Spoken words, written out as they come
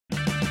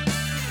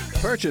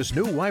Purchase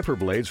new wiper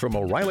blades from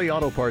O'Reilly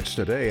Auto Parts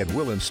today and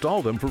we'll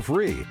install them for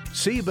free.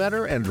 See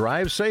better and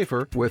drive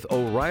safer with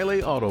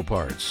O'Reilly Auto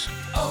Parts.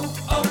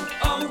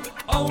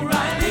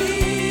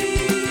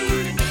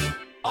 O'Reilly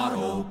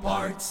Auto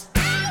Parts.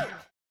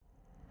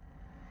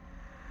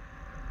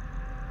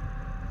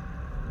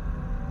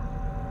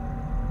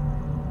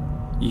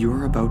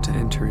 You're about to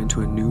enter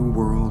into a new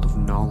world of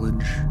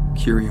knowledge,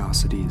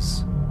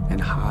 curiosities, and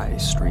high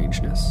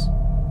strangeness.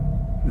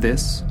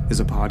 This is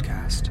a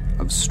podcast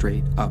of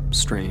Straight Up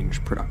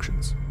Strange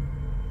Productions.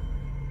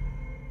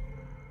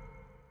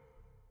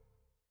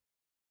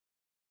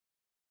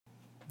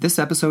 This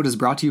episode is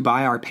brought to you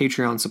by our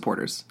Patreon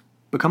supporters.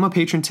 Become a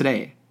patron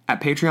today at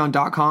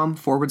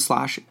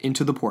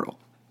patreon.com/intotheportal.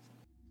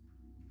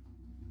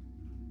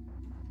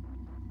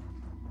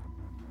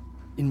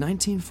 In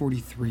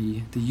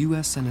 1943, the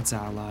U.S. and its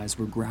allies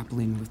were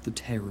grappling with the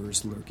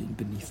terrors lurking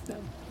beneath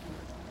them.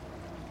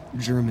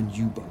 German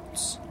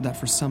U-boats that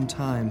for some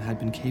time had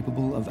been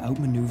capable of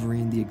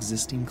outmaneuvering the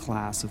existing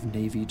class of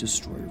Navy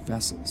destroyer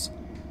vessels.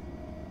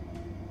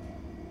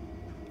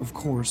 Of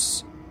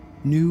course,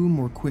 new,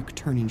 more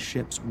quick-turning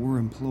ships were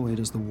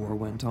employed as the war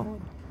went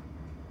on.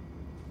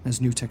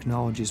 As new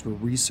technologies were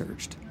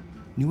researched,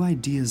 new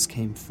ideas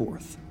came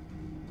forth,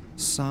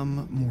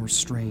 some more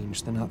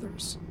strange than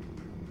others.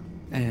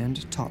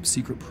 And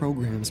top-secret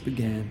programs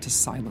began to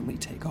silently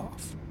take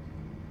off.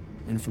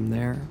 And from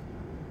there,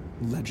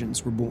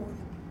 legends were born.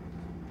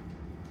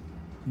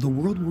 The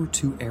World War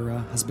II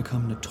era has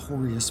become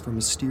notorious for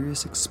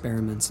mysterious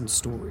experiments and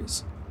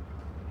stories,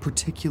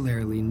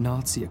 particularly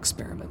Nazi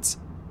experiments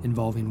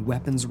involving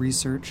weapons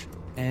research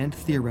and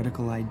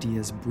theoretical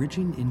ideas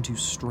bridging into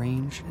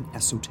strange and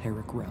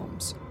esoteric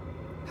realms.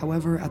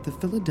 However, at the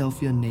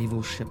Philadelphia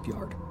Naval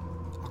Shipyard,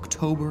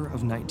 October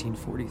of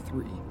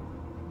 1943,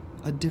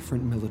 a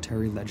different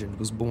military legend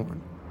was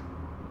born,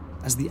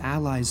 as the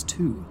Allies,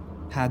 too,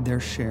 had their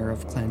share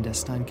of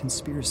clandestine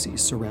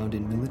conspiracies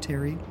surrounding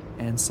military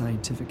and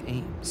scientific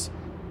aims.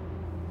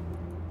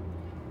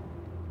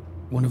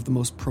 One of the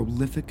most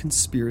prolific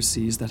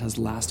conspiracies that has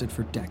lasted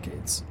for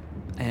decades,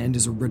 and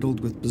is riddled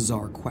with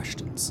bizarre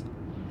questions,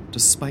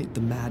 despite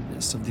the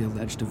madness of the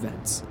alleged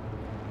events.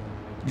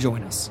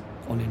 Join us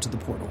on Into the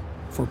Portal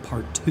for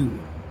Part 2,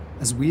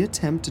 as we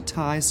attempt to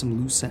tie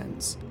some loose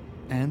ends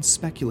and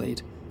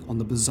speculate on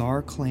the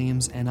bizarre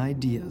claims and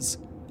ideas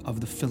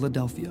of the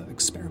Philadelphia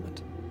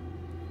experiment.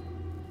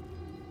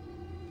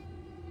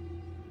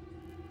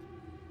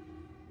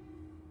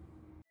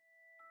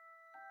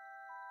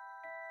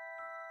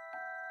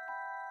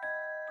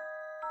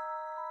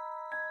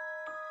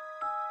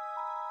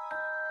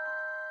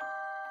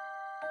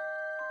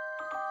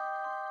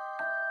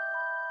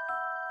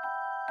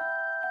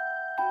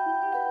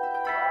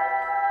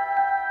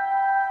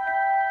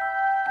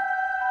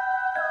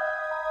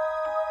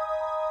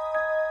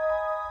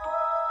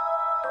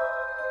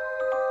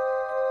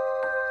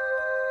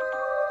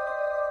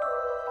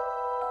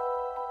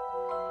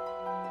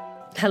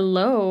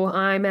 Hello,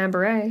 I'm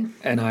Amber A.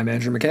 And I'm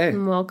Andrew McKay.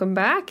 And welcome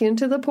back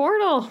into the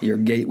portal. Your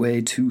gateway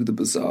to the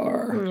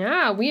bizarre.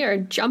 Yeah, we are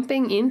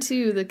jumping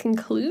into the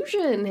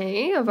conclusion,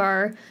 hey, of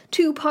our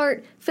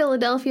two-part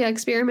Philadelphia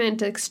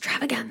experiment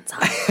extravaganza.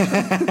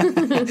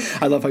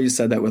 I love how you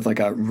said that with like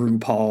a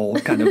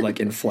RuPaul kind of like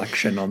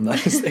inflection on the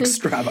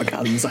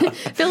extravaganza.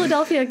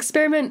 Philadelphia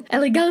experiment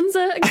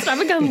eleganza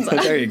extravaganza.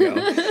 There you go.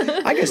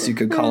 I guess you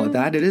could call it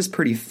that. It is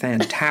pretty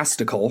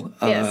fantastical.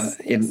 Yes.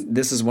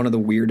 This is one of the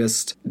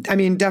weirdest, I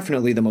mean,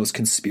 definitely the most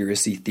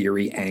conspiracy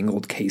theory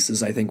angled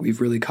cases I think we've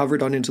really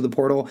covered on Into the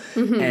Portal.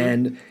 Mm-hmm.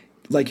 And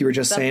like you were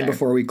just saying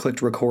before we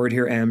clicked record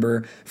here,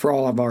 Amber, for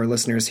all of our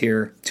listeners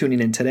here tuning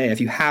in today, if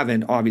you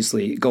haven't,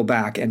 obviously go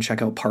back and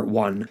check out part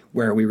 1,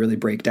 where we really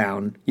break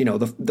down, you know,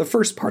 the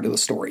first part of the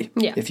story,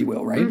 if you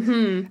will, right?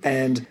 Mm-hmm.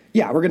 And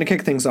yeah, we're going to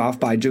kick things off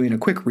by doing a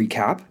quick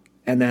recap.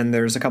 And then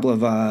there's a couple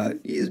of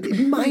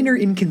minor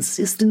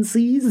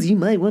inconsistencies, you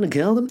might want to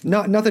call them.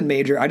 Nothing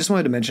major. I just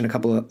wanted to mention a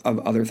couple of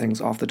other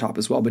things off the top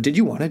as well. But did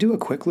you want to do a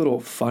quick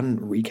little fun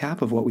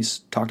recap of what we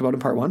talked about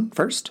in part 1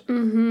 first?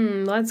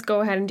 Mm-hmm. Let's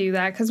go ahead and do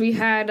that, because we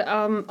had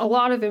a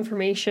lot of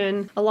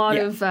information, a lot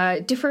of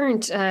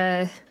different...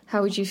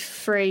 how would you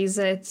phrase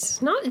it?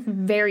 Not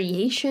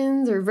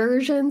variations or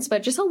versions,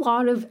 but just a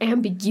lot of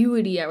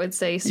ambiguity, I would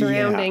say,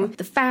 surrounding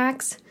the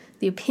facts,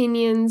 the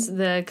opinions,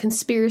 the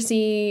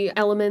conspiracy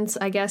elements,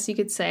 I guess you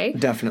could say.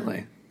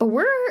 Definitely.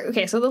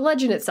 But so the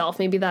legend itself,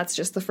 maybe that's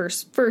just the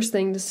first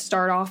thing to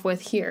start off with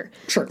here.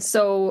 Sure.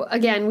 So,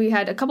 again, we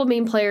had a couple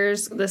main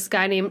players, this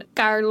guy named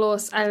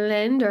Carlos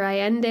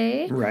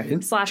Allende,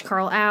 right, /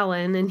 Carl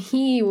Allen, and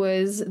he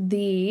was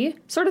the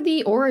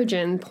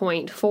origin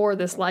point for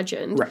this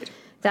legend. Right.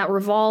 that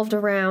revolved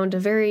around a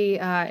very,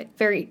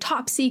 very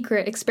top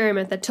secret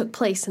experiment that took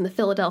place in the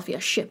Philadelphia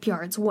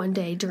shipyards one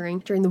day during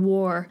the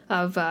war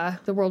of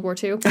the World War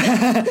II.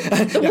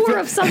 The war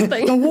of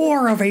something. The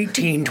War of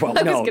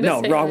 1812.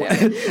 No, wrong.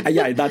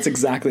 Yeah, that's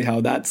exactly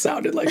how that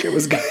sounded like it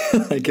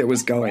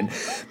was going.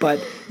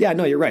 But yeah,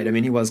 no, you're right. I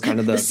mean, he was kind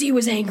of the sea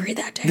was angry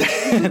that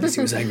day. The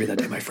sea was angry that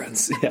day, my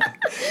friends. Yeah,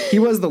 he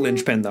was the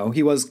linchpin, though.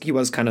 He was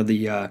kind of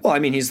the well, I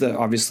mean, he's the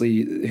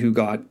obviously who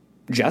got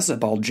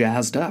Jessup all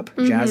jazzed up,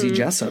 Jazzy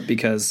Jessup,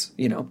 because,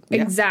 you know.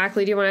 Yeah.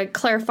 Exactly. Do you want to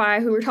clarify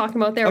who we're talking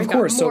about there? Of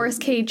course. Got Morris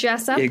K.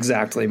 Jessup.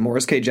 Exactly.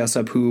 Morris K.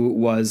 Jessup, who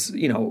was,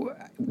 you know,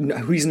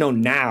 who he's known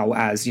now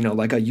as, you know,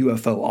 like a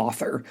UFO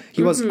author.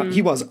 He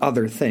was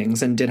other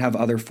things and did have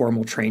other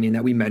formal training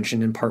that we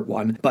mentioned in part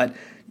 1. But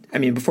I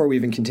mean, before we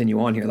even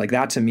continue on here, like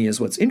that to me is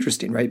what's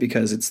interesting, right?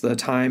 Because it's the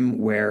time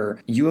where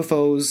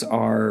UFOs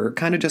are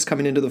kind of just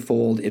coming into the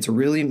fold. It's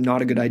really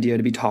not a good idea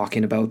to be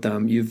talking about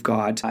them. You've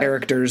got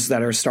characters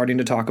that are starting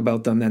to talk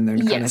about them and they're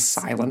kind of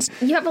silenced.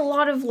 You have a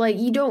lot of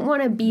you don't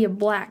want to be a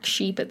black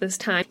sheep at this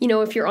time. You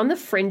know, if you're on the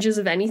fringes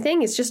of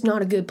anything, it's just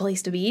not a good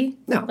place to be.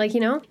 No.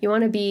 You know, you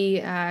want to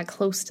be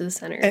close to the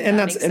center. And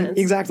that's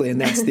exactly. And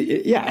that's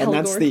the, and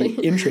that's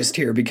the interest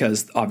here,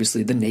 because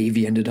obviously the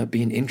Navy ended up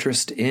being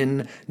interested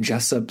in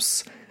Jessup's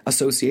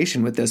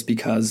association with this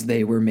because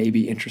they were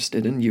maybe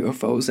interested in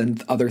UFOs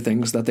and other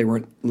things that they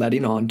weren't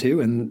letting on to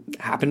and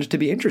happened to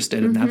be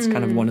interested. And that's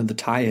kind of one of the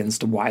tie-ins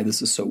to why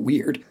this is so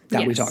weird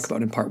that we talk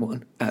about in part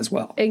 1 as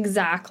well.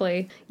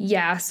 Exactly.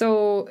 Yeah.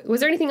 So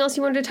was there anything else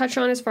you wanted to touch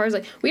on as far as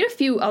we had a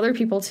few other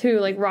people too,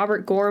 like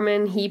Robert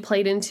Gorman. He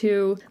played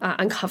into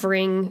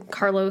uncovering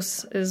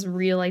Carlos's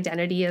real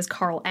identity as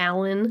Carl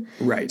Allen.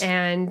 Right.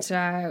 And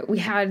we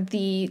had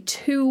the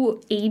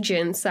 2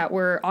 agents that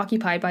were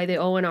occupied by the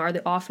ONR,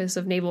 the Office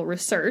of Naval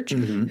Research,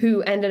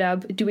 who ended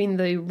up doing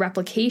the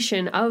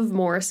replication of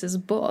Morris's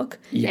book.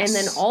 Yes. And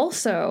then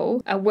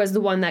also was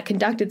the one that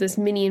conducted this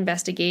mini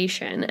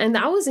investigation. And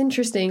that was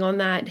interesting on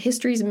that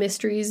Histories and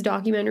Mysteries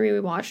documentary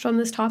we watched on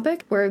this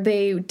topic, where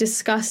they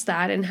discussed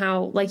that and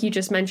how, like you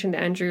just mentioned,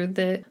 Andrew,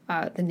 the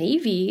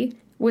Navy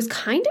was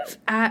kind of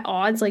at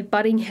odds,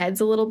 butting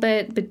heads a little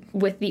bit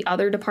with the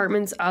other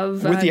departments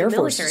of with the Air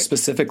military. Force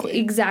specifically.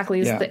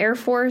 Exactly. Yeah. The Air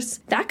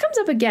Force. That comes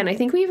up again. I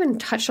think we even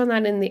touched on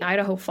that in the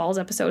Idaho Falls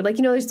episode.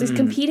 There's these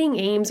competing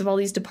aims of all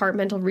these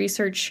departmental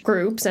research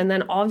groups, and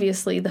then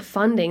obviously the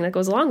funding that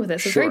goes along with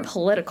this is very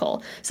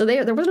political. So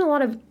there wasn't a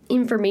lot of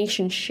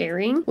information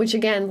sharing, which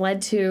again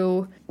led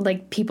to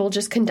people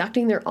just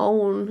conducting their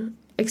own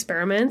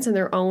experiments and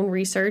their own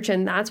research,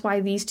 and that's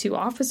why these 2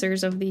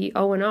 officers of the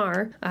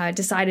ONR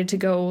decided to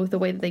go the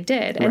way that they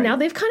did. And now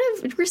they've kind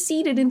of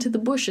receded into the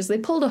bushes. They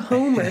pulled a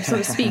Homer, so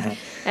to speak.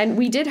 And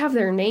we did have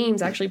their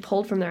names actually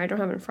pulled from there. I don't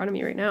have it in front of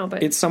me right now,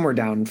 but it's somewhere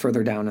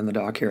further down in the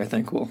doc here. I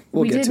think we'll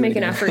we get did to make it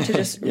an effort to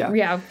just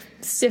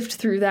sift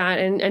through that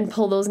and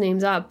pull those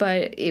names up.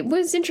 But it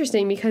was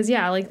interesting because the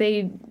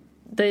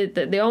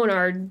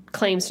ONR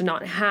claims to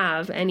not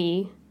have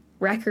any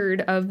record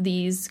of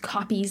these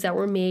copies that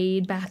were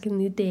made back in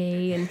the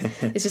day, and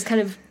it's just kind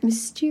of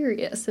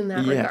mysterious in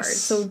that regard.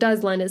 So it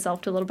does lend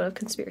itself to a little bit of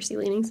conspiracy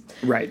leanings.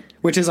 Right.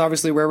 Which is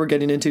obviously where we're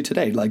getting into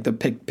today, the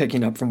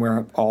picking up from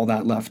where all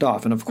that left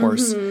off. And of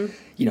course, we're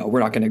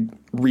not going to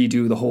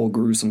redo the whole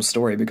gruesome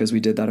story because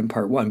we did that in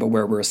part 1, but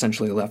where we're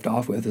essentially left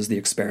off with is the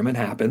experiment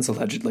happens,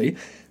 allegedly.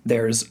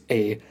 There's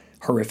a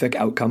horrific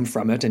outcome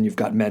from it, and you've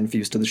got men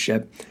fused to the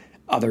ship,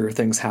 other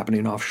things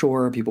happening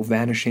offshore, people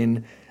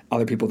vanishing,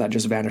 other people that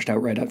just vanished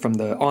outright from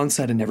the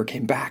onset and never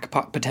came back,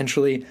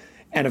 potentially.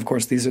 And of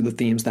course, these are the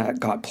themes that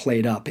got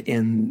played up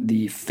in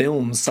the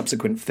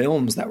subsequent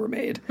films that were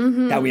made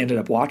that we ended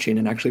up watching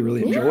and actually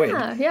really enjoyed.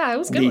 Yeah, it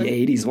was good.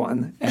 The 80s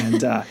one.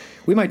 And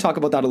we might talk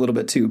about that a little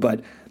bit too,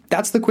 but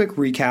that's the quick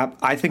recap.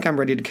 I think I'm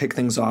ready to kick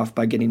things off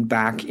by getting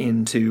back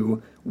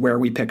into where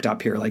we picked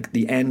up here,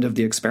 the end of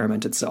the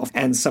experiment itself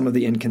and some of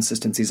the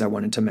inconsistencies I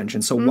wanted to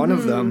mention. So one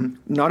of them,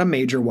 not a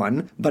major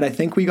one, but I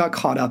think we got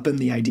caught up in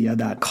the idea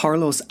that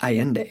Carlos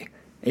Allende,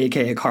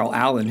 a.k.a. Carl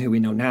Allen, who we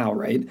know now,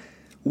 right,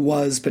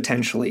 was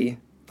potentially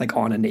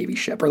on a Navy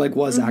ship, or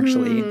was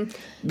actually,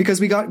 because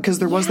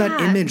there was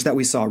that image that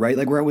we saw, right?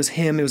 Where it was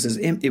him, it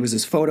was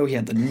his photo, he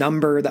had the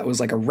number that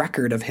was a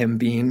record of him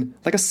being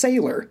a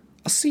sailor.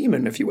 A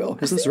seaman, if you will.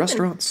 Is this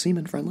restaurant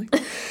seaman friendly?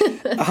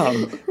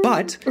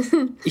 But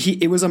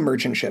it was a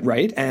merchant ship,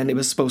 right? And it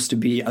was supposed to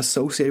be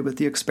associated with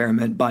the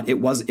experiment, but it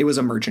was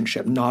a merchant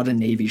ship, not a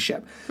Navy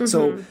ship.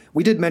 So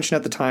we did mention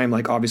at the time,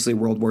 obviously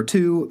World War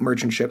II,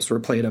 merchant ships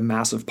played a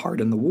massive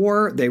part in the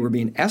war. They were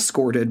being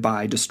escorted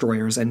by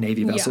destroyers and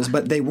Navy vessels,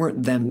 but they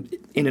weren't them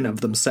in and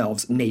of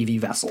themselves Navy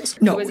vessels.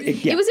 No,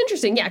 it was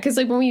interesting, because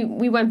when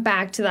we went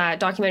back to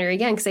that documentary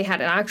again, because they had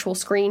an actual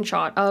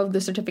screenshot of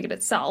the certificate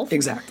itself.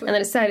 Exactly. And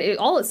then it said,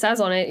 all it says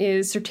on it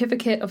is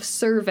Certificate of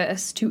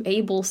Service to a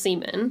Able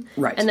Seaman.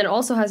 Right. And then it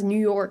also has New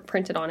York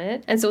printed on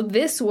it. And so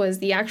this was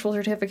the actual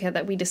certificate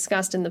that we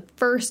discussed in the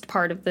first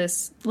part of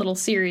this little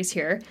series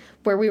here,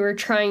 where we were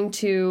trying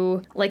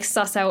to like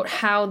suss out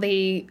how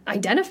they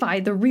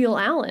identified the real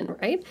Allen,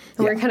 right? And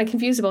we were kind of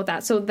confused about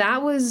that. So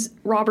that was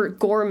Robert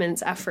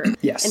Gorman's effort.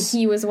 Yes. And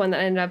he was the one that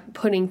ended up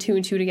putting 2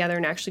 and 2 together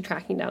and actually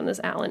tracking down this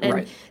Allen.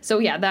 And so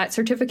yeah, that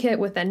certificate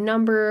with that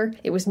number,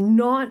 it was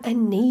not a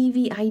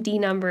Navy ID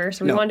number,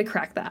 so we wanted to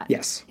correct that.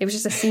 Yes. It was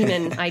just a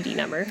seaman ID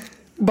number.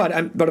 But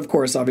of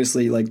course,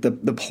 obviously, like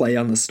the play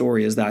on the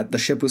story is that the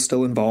ship was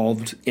still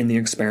involved in the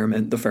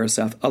experiment, the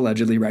Fairclough,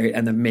 allegedly, right?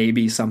 And that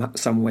maybe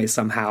some way,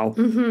 somehow,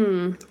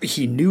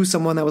 he knew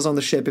someone that was on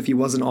the ship if he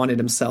wasn't on it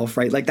himself,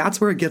 right? Like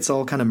that's where it gets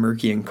all kind of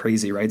murky and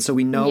crazy, right? So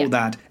we know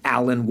that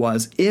Allen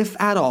was, if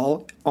at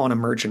all, on a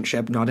merchant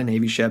ship, not a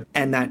Navy ship,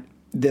 and that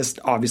this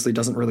obviously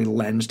doesn't really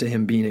lend to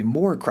him being a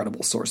more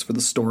credible source for the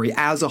story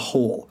as a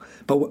whole.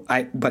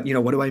 But you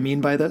know, what do I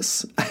mean by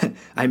this?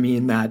 I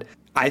mean that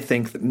I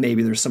think that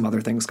maybe there's some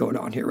other things going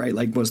on here, right?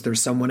 Like, was there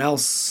someone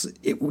else?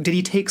 Did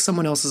he take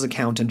someone else's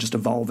account and just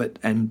evolve it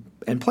and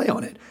play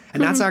on it?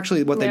 And that's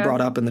actually what they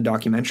brought up in the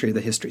documentary,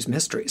 The History's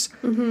Mysteries.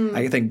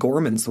 I think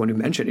Gorman's the one who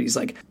mentioned it. He's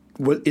like,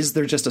 is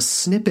there just a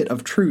snippet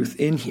of truth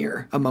in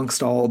here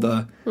amongst all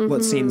the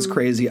what seems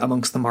crazy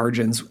amongst the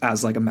margins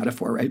as like a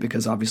metaphor, right?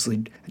 Because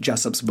obviously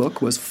Jessup's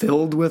book was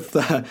filled with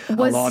a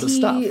lot of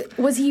stuff.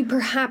 Was he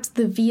perhaps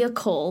the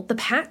vehicle, the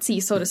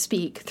patsy, so to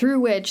speak, through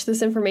which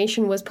this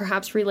information was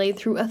perhaps relayed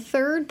through a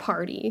third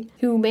party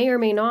who may or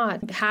may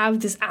not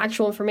have this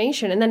actual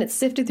information, and then it's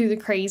sifted through the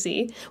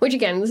crazy, which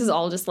again, this is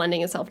all just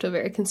lending itself to a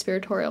very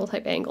conspiratorial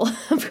type angle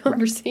of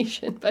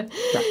conversation. But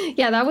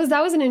yeah, that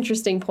was an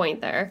interesting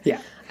point there.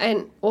 Yeah.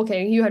 And,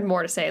 okay, you had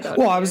more to say, though.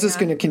 Well, I was just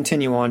going to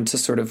continue on to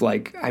sort of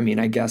like, I mean,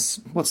 I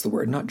guess, what's the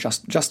word? Not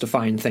just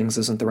justifying things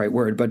isn't the right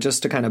word, but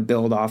just to kind of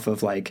build off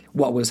of like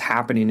what was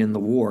happening in the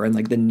war and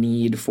like the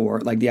need for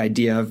like the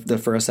idea of the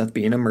Fairclough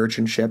being a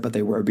merchant ship, but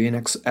they were being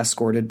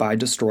escorted by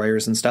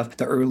destroyers and stuff.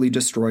 The early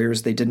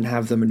destroyers, they didn't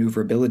have the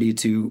maneuverability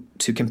to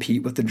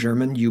compete with the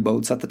German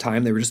U-boats at the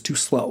time. They were just too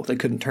slow. They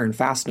couldn't turn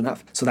fast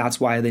enough. So that's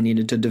why they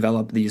needed to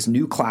develop these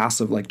new class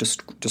of like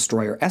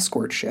destroyer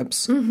escort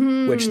ships,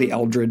 which the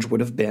Eldridge would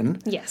have been.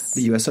 Yes.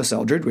 The USS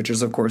Eldridge, which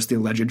is, of course, the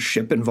alleged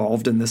ship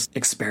involved in this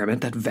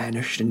experiment that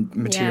vanished and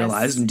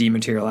materialized and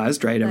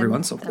dematerialized, right,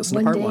 everyone? So listen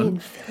to part 1. In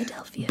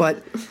Philadelphia.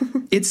 But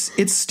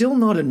it's still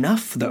not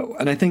enough, though.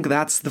 And I think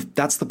that's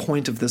the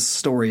point of this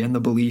story and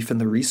the belief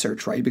and the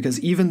research, right? Because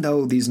even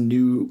though these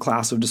new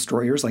class of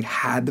destroyers, like,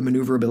 had the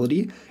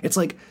maneuverability, it's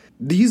like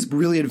these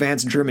really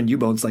advanced German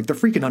U-boats, like, they're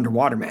freaking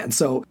underwater, man.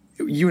 So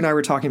you and I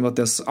were talking about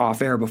this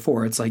off air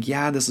before. It's like,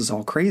 yeah, this is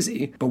all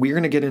crazy, but we're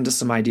going to get into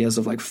some ideas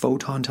of like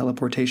photon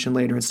teleportation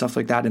later and stuff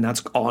like that. And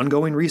that's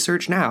ongoing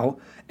research now.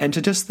 And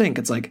to just think,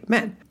 it's like,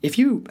 man, if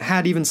you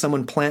had even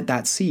someone plant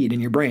that seed in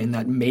your brain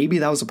that maybe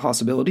that was a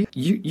possibility,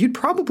 you'd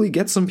probably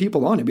get some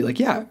people on it. Be like,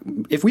 yeah,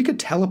 if we could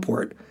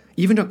teleport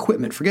even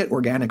equipment, forget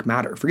organic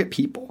matter, forget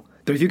people,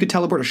 but if you could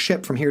teleport a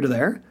ship from here to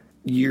there,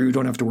 you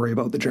don't have to worry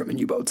about the German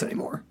U-boats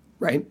anymore.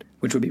 Right?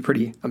 Which would be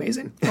pretty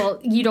amazing. Well,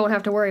 you don't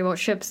have to worry about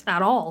ships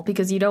at all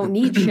because you don't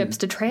need ships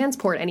to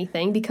transport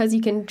anything because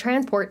you can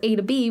transport A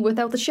to B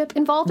without the ship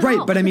involved at all.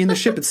 Right, but I mean the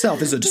ship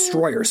itself is a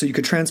destroyer, so you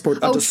could transport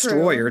a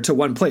destroyer to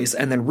one place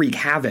and then wreak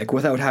havoc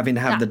without having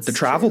to have the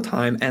travel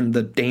time and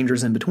the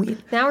dangers in between.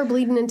 Now we're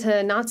bleeding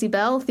into Nazi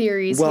Bell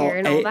theories here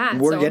and all that.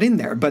 We're getting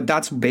there, but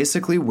that's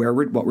basically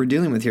what we're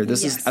dealing with here.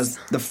 This is as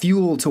the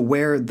fuel to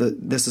where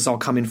this is all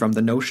coming from,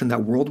 the notion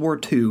that World War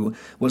II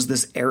was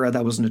this era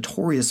that was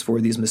notorious for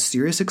these mysterious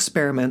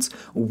experiments,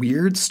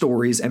 weird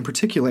stories, and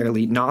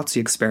particularly Nazi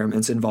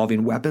experiments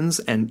involving weapons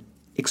and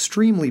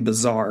extremely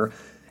bizarre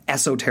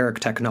esoteric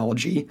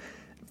technology,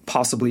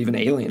 possibly even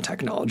alien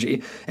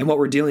technology. And what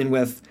we're dealing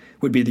with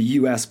would be the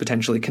U.S.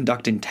 potentially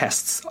conducting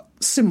tests,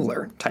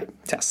 similar type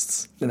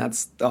tests. And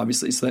that's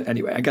obviously, so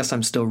anyway, I guess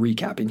I'm still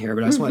recapping here,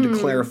 but I just wanted to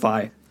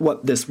clarify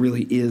what this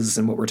really is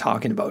and what we're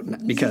talking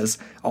about, because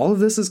all of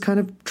this is kind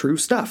of true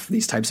stuff,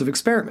 these types of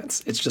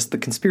experiments. It's just the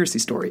conspiracy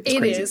story. It's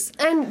crazy. It is.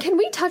 And can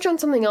we touch on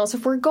something else?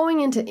 If we're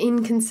going into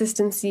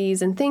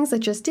inconsistencies and things that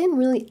just didn't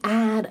really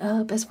add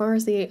up as far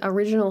as the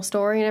original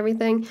story and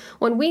everything,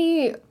 when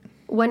we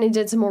went and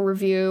did some more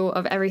review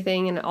of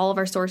everything and all of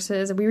our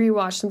sources, and we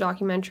rewatched some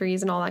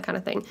documentaries and all that kind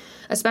of thing,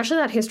 especially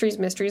that History's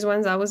Mysteries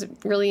ones, that was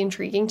really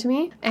intriguing to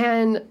me.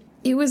 And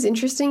it was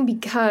interesting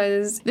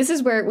because this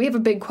is where we have a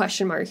big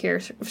question mark here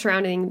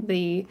surrounding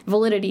the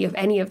validity of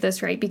any of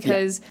this, right?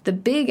 Because the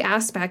big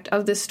aspect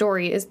of this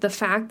story is the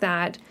fact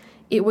that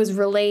it was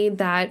relayed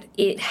that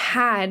it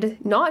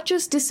had not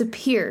just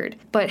disappeared,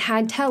 but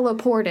had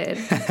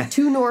teleported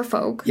to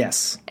Norfolk.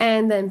 Yes.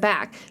 And then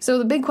back. So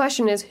the big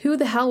question is, who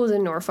the hell was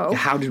in Norfolk?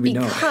 How did we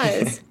know?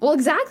 Because, well,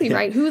 exactly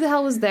right. Who the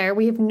hell was there?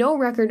 We have no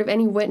record of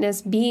any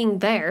witness being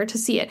there to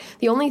see it.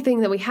 The only thing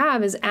that we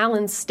have is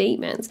Allen's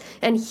statements.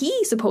 And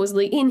he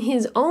supposedly, in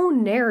his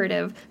own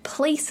narrative,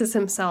 places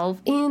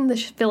himself in the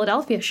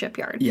Philadelphia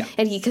shipyard. Yeah.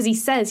 And because he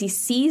says he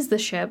sees the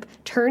ship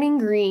turning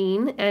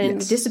green and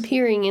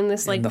disappearing in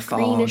this, like,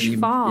 greenish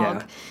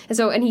fog.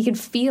 Yeah. And he could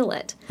feel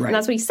it. Right. And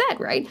that's what he said,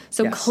 right?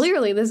 So Yes.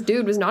 clearly this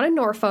dude was not in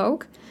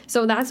Norfolk.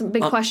 So that's a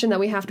big question that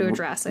we have to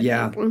address, I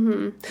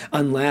think.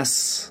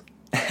 Unless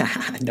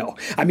no.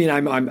 I mean,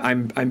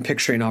 I'm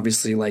picturing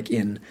obviously like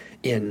in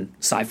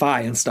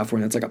sci-fi and stuff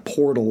when it's like a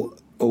portal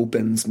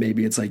opens,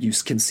 maybe it's like you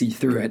can see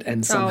through it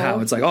and somehow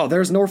it's like, oh,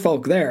 there's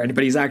Norfolk there,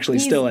 but he's actually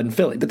still in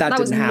Philly. But that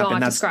didn't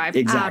happen. That's described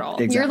at all.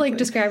 Exactly. You're like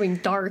describing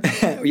dark.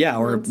 Yeah,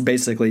 or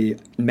basically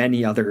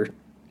many other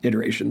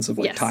iterations of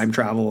like time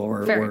travel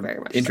or very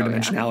much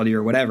interdimensionality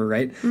or whatever,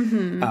 right?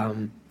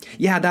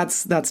 Yeah,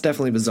 that's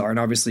definitely bizarre, and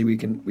obviously we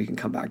can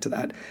come back to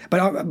that.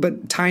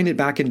 But tying it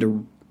back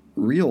into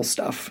real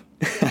stuff,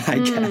 I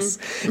guess.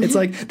 It's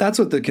like, that's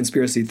what the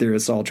conspiracy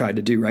theorists all tried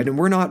to do, right? And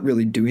we're not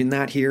really doing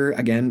that here.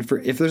 Again,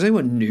 if there's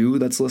anyone new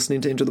that's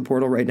listening to Into the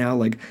Portal right now,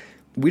 like,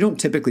 we don't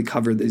typically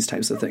cover these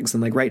types of things.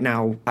 And like right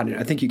now, I don't know,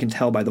 I think you can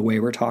tell by the way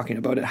we're talking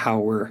about it, how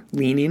we're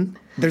leaning.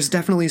 There's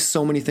definitely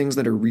so many things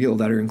that are real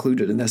that are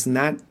included in this.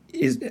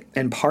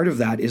 And part of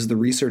that is the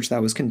research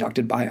that was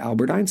conducted by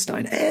Albert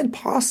Einstein and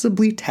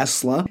possibly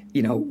Tesla,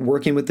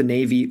 working with the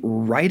Navy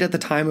right at the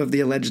time of the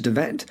alleged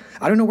event.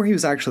 I don't know where he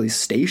was actually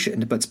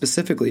stationed, but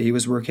specifically he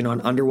was working on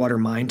underwater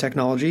mine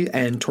technology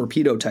and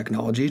torpedo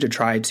technology to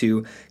try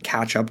to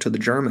catch up to the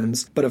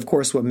Germans. But of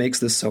course, what makes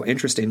this so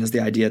interesting is the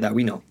idea that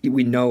we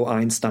know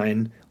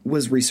Einstein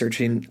was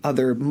researching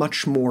other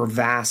much more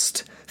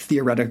vast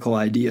theoretical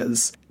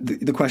ideas.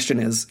 The question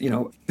is,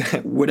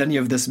 would any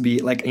of this be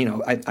like,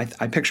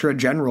 I picture a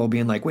general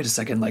being like, wait a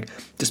second, like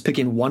just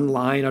picking one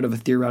line out of a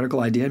theoretical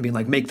idea and being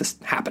like, make this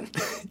happen.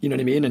 You know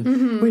what I mean?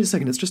 And wait a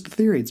second, it's just a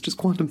theory. It's just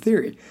quantum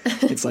theory.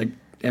 It's like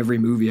every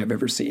movie I've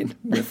ever seen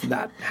with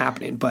that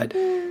happening. But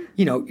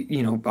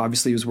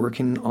obviously he was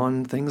working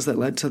on things that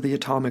led to the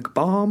atomic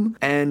bomb.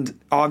 And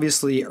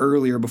obviously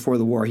earlier before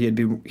the war, he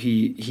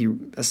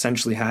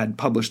essentially had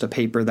published a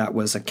paper that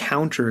was a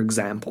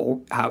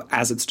counterexample,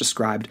 as it's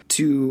described,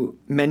 to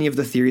many of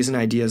the theories and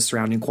ideas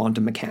surrounding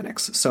quantum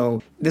mechanics.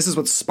 So this is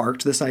what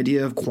sparked this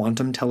idea of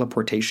quantum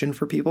teleportation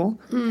for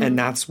people. And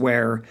that's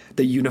where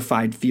the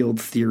unified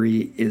field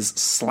theory is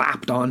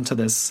slapped onto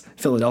this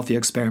Philadelphia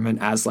experiment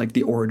as like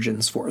the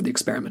origins for the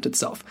experiment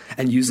itself,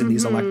 and using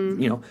these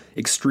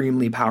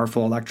extremely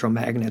powerful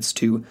electromagnets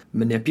to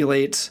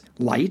manipulate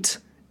light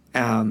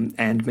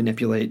and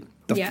manipulate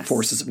the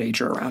forces of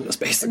nature around us,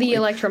 basically. The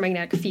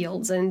electromagnetic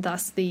fields, and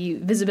thus the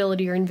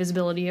visibility or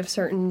invisibility of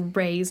certain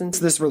rays. And it's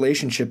this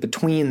relationship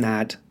between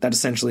that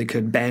essentially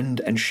could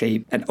bend and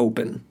shape and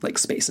open like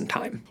space and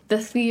time. The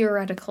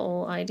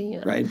theoretical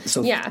idea. Right.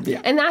 So yeah.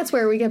 And that's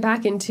where we get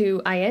back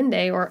into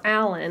Allende, or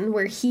Allen,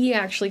 where he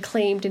actually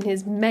claimed in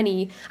his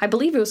many, I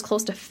believe it was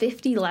close to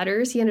 50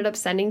 letters he ended up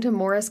sending to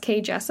Morris K.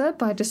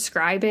 Jessup,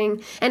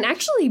 describing and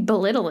actually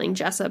belittling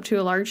Jessup to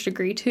a large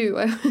degree too.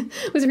 I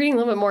was reading a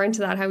little bit more into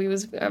that, how he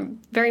was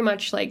very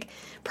much like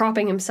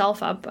propping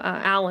himself up,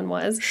 Allen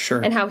was.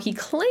 Sure. And how he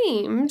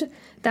claimed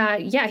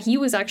that, he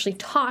was actually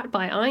taught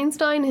by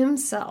Einstein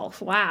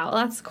himself. Wow,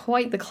 that's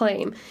quite the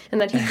claim. And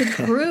that he could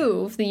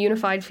prove the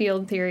unified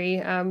field theory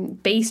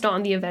based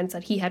on the events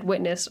that he had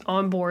witnessed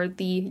on board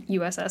the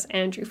USS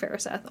Andrew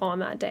Fairclough on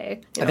that day.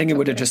 I think it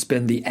would have just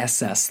been the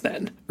SS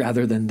then,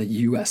 rather than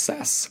the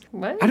USS.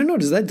 What? I don't know,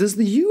 does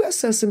the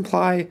USS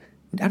imply,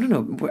 I don't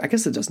know, I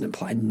guess it doesn't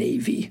imply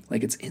Navy,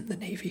 like it's in the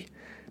Navy.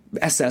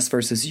 SS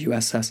versus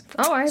USS.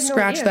 Oh, I have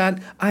Scratch no that.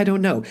 I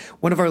don't know.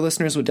 One of our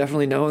listeners would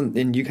definitely know,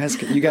 and you guys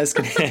can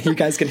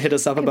hit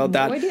us up about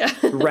that.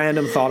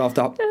 Random thought off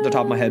the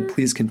top of my head.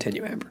 Please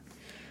continue, Amber.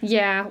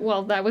 Yeah,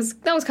 well, that was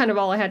kind of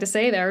all I had to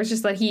say there. It was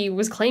just that he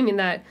was claiming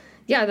that,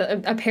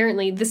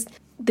 apparently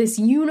this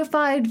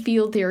unified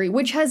field theory,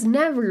 which has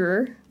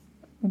never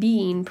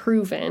been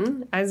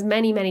proven, as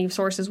many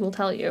sources will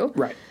tell you,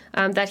 right?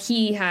 That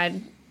he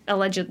had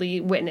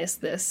allegedly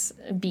witnessed this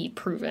be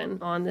proven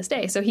on this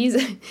day. So he's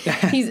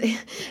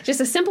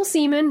just a simple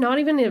seaman, not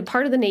even a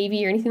part of the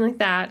Navy or anything like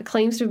that,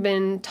 claims to have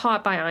been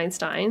taught by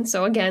Einstein.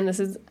 So again, this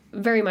is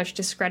very much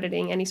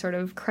discrediting any sort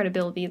of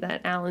credibility that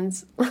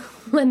Allen's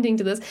lending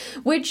to this,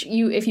 which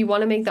if you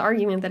want to make the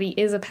argument that he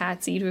is a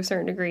patsy to a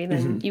certain degree,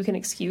 then you can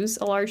excuse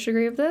a large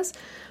degree of this.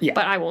 Yeah.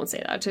 But I won't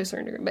say that to a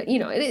certain degree. But,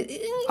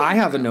 I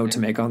have a note to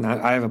make on that.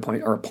 I have a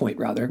point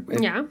rather.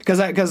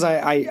 Because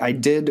I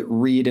did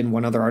read in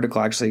one other article,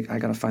 actually, I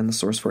got to find the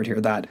source for it here,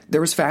 that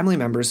there was family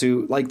members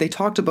who, like, they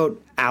talked about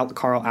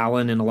Carl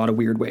Allen in a lot of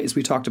weird ways.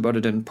 We talked about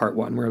it in part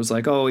one, where it was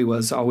like, oh, he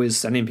was always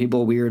sending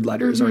people weird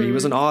letters, or he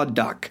was an odd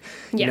duck.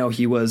 Yeah.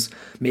 He was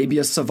maybe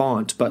a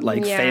savant, but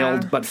like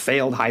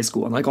failed high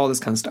school and like all this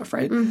kind of stuff,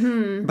 right?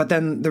 Mm-hmm. But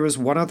then there was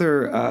one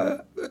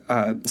other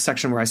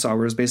section where I saw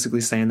where it was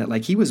basically saying that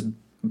like he was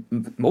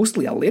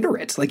mostly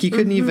illiterate. Like he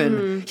couldn't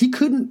even he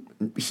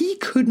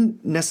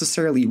couldn't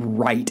necessarily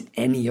write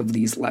any of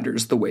these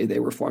letters the way they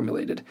were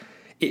formulated.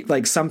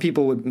 Like some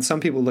people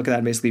look at that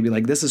and basically be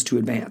like, this is too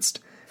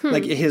advanced.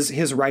 Like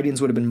his writings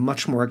would have been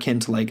much more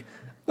akin to like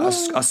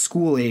a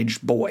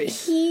school-aged boy.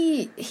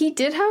 He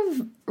did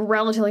have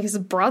relatively, his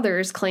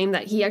brothers claim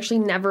that he actually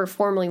never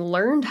formally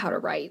learned how to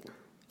write.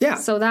 Yeah.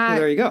 So that,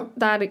 there you go.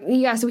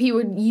 So he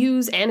would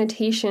use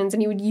annotations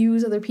and he would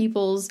use other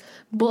people's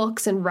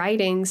books and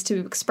writings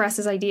to express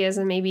his ideas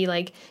and maybe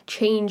like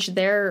change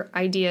their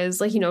ideas,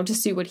 like, to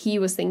suit what he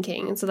was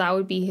thinking. And so that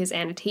would be his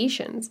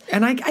annotations.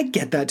 And I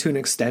get that to an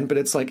extent, but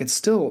it's like, it's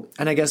still,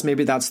 and I guess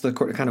maybe that's the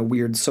kind of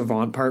weird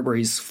savant part where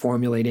he's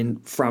formulating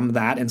from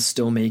that and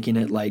still making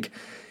it like,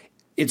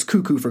 it's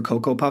cuckoo for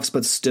Cocoa Puffs,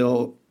 but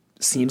still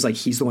seems like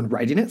he's the one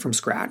writing it from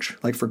scratch,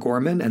 like for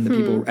Gorman and the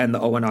people and the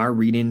ONR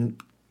reading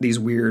these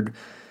weird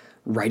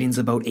writings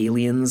about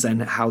aliens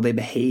and how they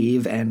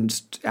behave and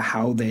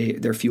how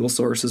their fuel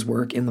sources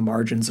work in the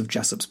margins of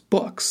Jessup's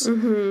books.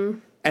 Mm-hmm.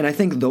 And I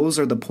think those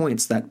are the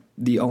points that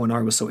the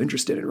ONR was so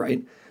interested in,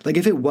 right? Like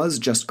if it was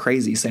just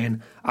crazy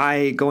saying,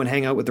 I go and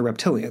hang out with the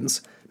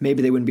reptilians,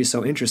 maybe they wouldn't be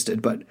so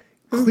interested. But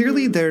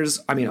clearly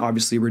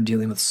obviously we're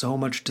dealing with so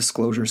much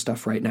disclosure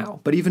stuff right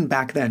now. But even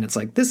back then, it's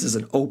like, this is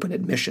an open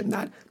admission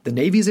that the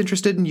Navy's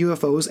interested in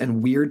UFOs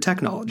and weird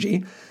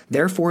technology.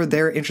 Therefore,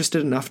 they're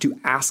interested enough to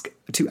ask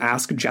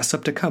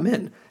Jessup to come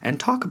in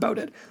and talk about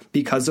it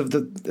because of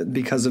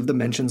the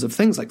mentions of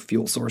things like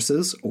fuel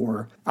sources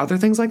or other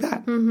things like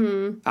that.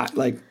 Mm-hmm.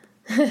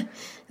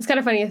 It's kind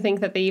of funny to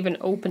think that they even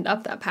opened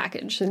up that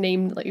package. The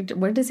name, like,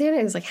 what did it say?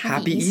 It was like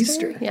Happy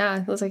Easter.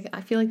 Yeah, it was like, I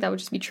feel like that would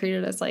just be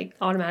treated as like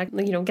automatic,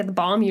 like, get the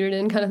bomb unit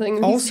in kind of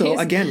thing. Also,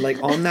 again,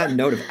 like on that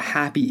note of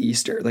Happy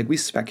Easter, like we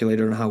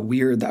speculated on how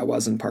weird that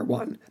was in part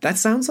 1. That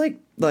sounds like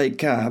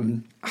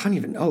I don't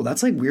even know.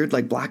 That's like weird,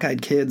 like Black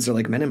Eyed Kids or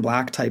like Men in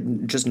Black type,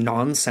 just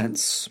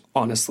nonsense,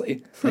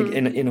 honestly. Like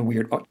in a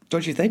weird,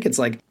 don't you think? It's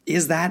like,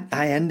 is that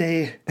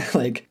Allende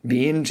like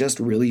being just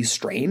really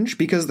strange?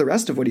 Because the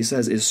rest of what he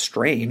says is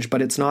strange,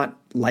 but it's not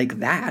like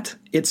that.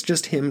 It's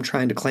just him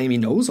trying to claim he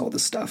knows all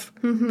this stuff.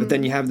 Mm-hmm. But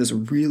then you have this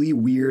really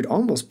weird,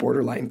 almost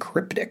borderline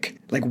cryptic.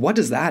 Like, what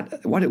is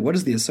that? What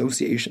is the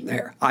association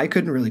there? I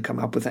couldn't really come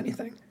up with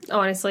anything.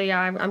 Honestly, yeah,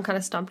 I'm kind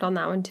of stumped on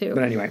that one too.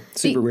 But anyway,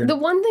 super weird. The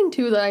one thing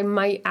too that I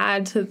might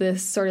add to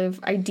this sort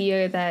of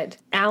idea that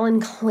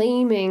Alan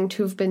claiming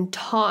to have been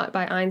taught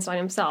by Einstein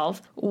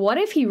himself, what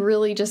if he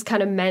really just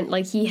kind of meant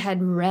like he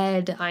had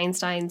read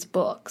Einstein's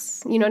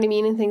books? You know what I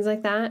mean? And things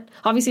like that.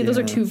 Obviously, those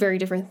are two very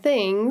different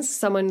things.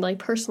 Someone like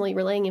personally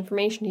relaying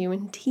information to you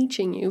and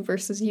teaching you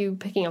versus you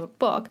picking up a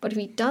book. But if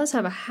he does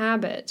have a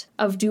habit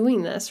of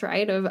doing this,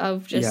 right,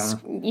 of just,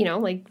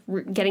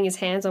 getting his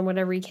hands on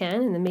whatever he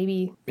can, and then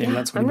maybe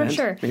that's what I'm not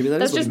sure. Maybe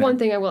that's just one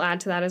thing I will add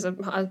to that as a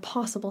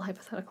possible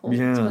hypothetical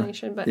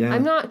explanation. But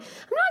I'm not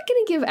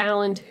going to give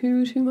Alan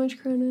too much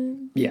credit.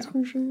 Yeah,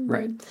 for sure.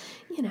 Right. But,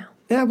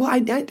 Yeah, well,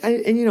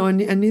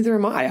 and neither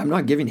am I. I'm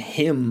not giving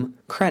him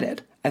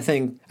credit. I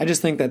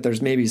just think that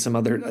there's maybe some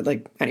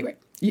other, anyway,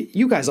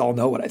 you guys all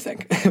know what I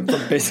think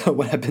based on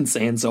what I've been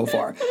saying so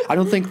far. I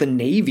don't think the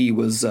Navy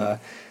was,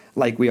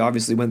 like we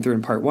obviously went through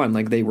in part 1,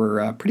 like they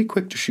were pretty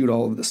quick to shoot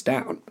all of this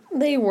down.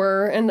 They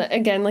were, and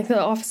again, like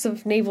the Office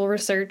of Naval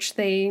Research,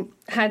 they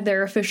had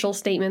their official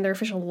statement, their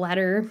official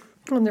letter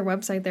on their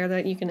website there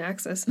that you can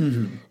access.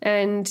 Mm-hmm.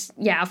 And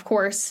yeah, of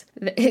course,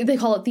 they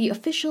call it the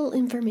official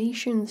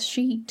information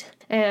sheet.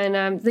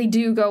 And they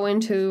do go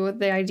into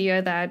the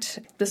idea that,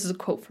 this is a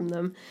quote from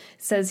them,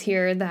 it says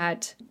here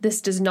that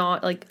this does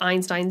not, like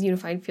Einstein's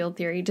unified field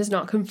theory, does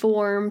not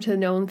conform to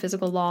known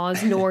physical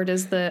laws, nor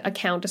does the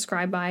account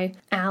described by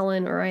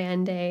Allen or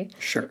Allende.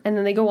 Sure. And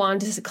then they go on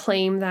to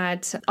claim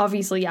that,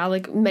 obviously,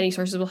 like many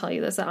sources will tell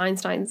you this, that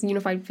Einstein's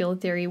unified field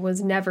theory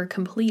was never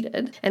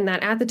completed. And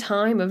that at the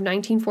time of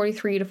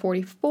 1943 to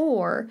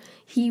 44,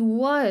 he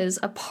was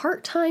a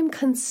part-time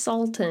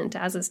consultant,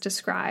 as it's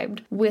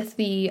described, with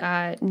the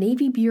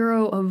Navy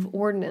Bureau of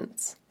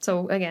Ordnance.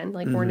 So again,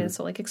 like ordnance,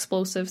 so like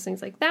explosives,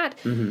 things like that.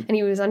 Mm-hmm. And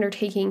he was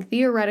undertaking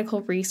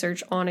theoretical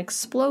research on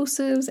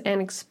explosives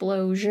and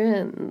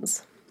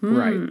explosions.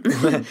 Right.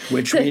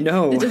 Which we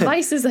know. The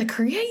devices that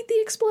create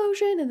the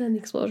explosion and then the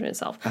explosion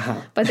itself.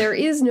 Uh-huh. But there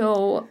is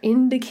no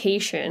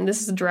indication,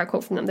 this is a direct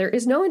quote from them, there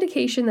is no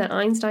indication that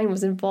Einstein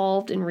was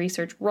involved in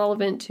research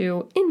relevant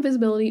to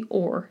invisibility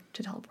or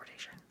to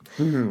teleportation.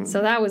 Mm-hmm.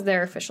 So that was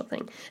their official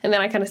thing. And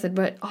then I kind of said,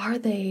 but are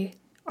they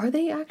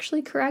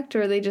actually correct,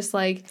 or are they just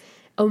like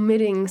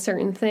omitting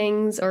certain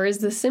things, or is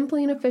this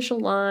simply an official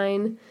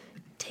line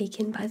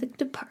taken by the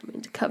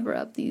department to cover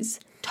up these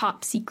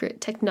top secret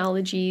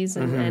technologies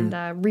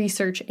and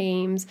research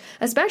aims,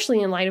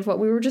 especially in light of what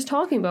we were just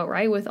talking about,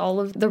 right? With all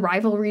of the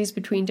rivalries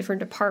between different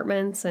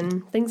departments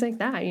and things like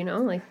that,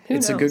 like who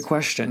knows? It's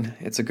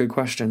a good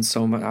question.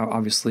 So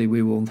obviously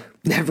we will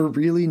never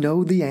really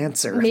know the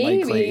answer.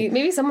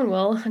 Maybe someone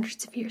will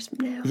hundreds of years from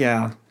now.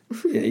 Yeah.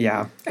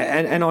 Yeah.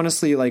 And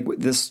honestly, like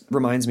this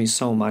reminds me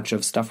so much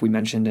of stuff we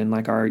mentioned in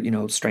like our,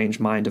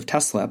 Strange Mind of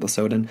Tesla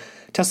episode. And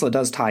Tesla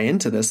does tie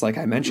into this, like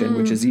I mentioned,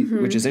 which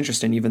is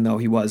interesting, even though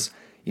he was,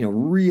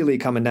 really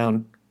coming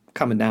down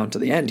to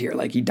the end here.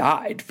 Like he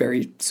died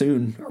very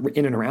soon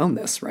in and around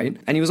this, right?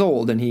 And he was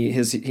old, and he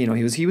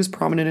was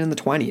prominent in the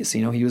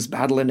 20s. He was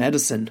battling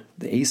Edison,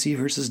 the AC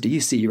versus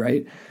DC,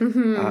 right?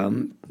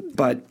 Mm-hmm.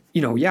 But,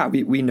 you know, yeah,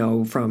 we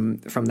know from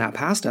that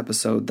past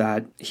episode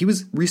that he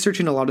was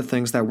researching a lot of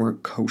things that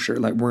weren't kosher,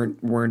 like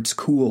weren't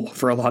cool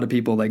for a lot of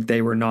people. Like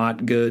they were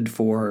not good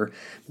for,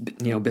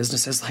 you know,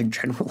 businesses like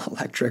General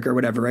Electric or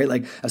whatever, right?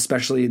 Like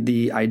especially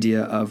the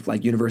idea of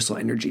like universal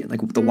energy and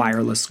like the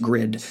wireless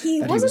grid.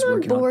 He wasn't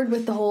on board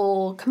with the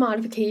whole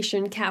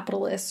commodification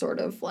capitalist sort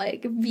of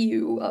like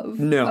view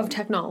of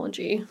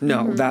technology.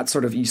 No, that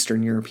sort of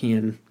Eastern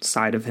European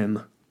side of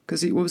him.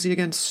 Because what was he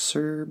again?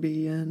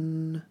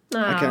 Serbian?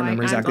 I can't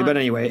remember exactly. But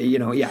anyway, you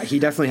know, yeah, he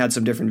definitely had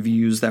some different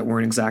views that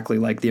weren't exactly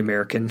like the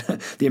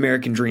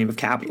American dream of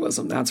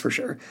capitalism. That's for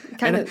sure.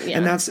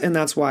 And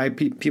that's why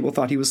people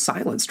thought he was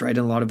silenced, right?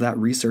 And a lot of that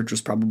research was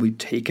probably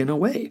taken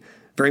away.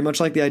 Very much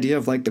like the idea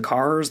of like the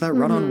cars that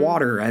run on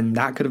water, and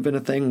that could have been a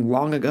thing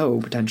long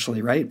ago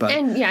potentially, right? But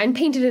and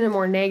painted in a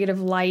more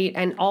negative light,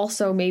 and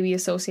also maybe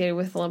associated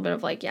with a little bit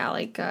of like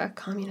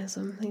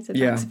communism. He said,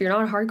 if you're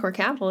not a hardcore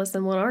capitalist,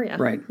 then what are you?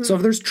 Right. So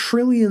if there's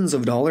trillions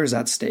of dollars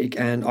at stake,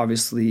 and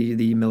obviously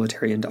the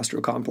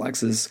military-industrial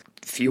complex is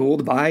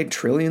fueled by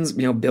trillions,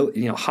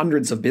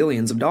 hundreds of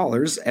billions of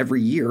dollars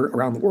every year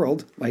around the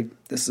world, like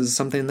this is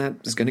something that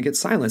is going to get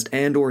silenced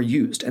and or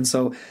used. And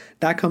so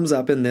that comes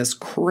up in this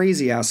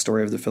crazy ass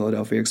story of the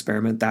Philadelphia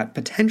experiment that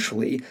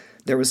potentially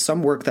there was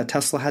some work that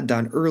Tesla had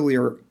done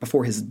earlier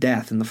before his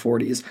death in the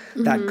 40s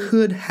that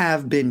could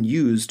have been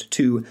used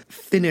to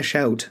finish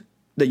out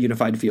the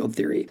unified field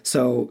theory.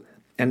 So,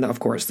 and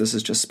of course, this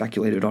is just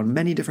speculated on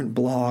many different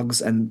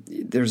blogs, and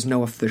there's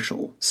no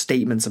official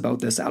statements about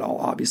this at all,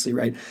 obviously,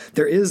 right?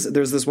 There's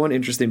this one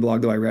interesting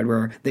blog, though, I read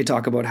where they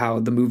talk about how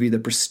the movie The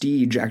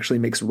Prestige actually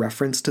makes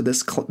reference to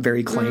this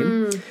very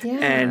claim.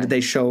 And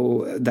they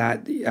show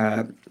that,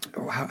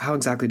 how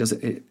exactly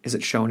is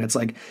it shown? It's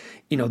like,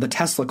 you know, the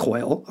Tesla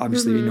coil,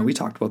 obviously, you know, we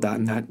talked about that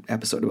in that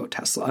episode about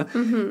Tesla.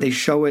 They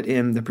show it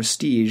in The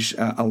Prestige,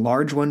 a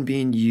large one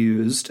being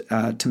used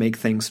to make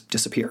things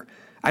disappear.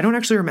 I don't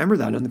actually remember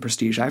that in The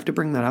Prestige. I have to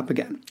bring that up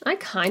again. I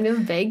kind of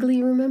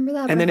vaguely remember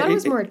that, but I thought it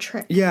was more a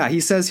trick. Yeah, he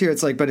says here,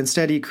 it's like, but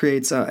instead he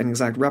creates an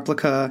exact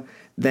replica,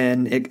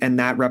 and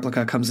that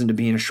replica comes into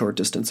being a short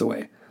distance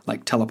away,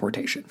 like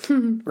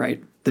teleportation,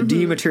 right? The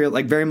dematerial,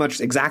 like very much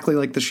exactly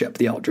like the ship,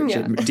 the Eldridge.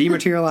 It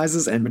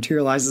dematerializes and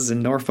materializes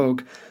in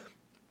Norfolk,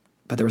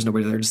 but there was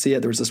nobody there to see it.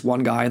 There was this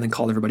one guy, and then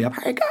called everybody up.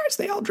 Hey guys,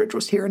 the Eldridge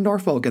was here in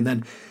Norfolk, and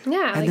then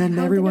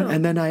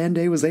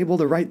Allende was able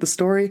to write the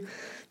story.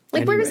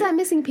 Like, anyway, where does that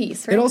missing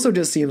piece, right? It also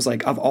just seems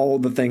like, of all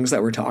the things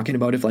that we're talking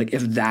about, if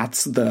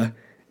that's the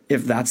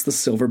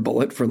silver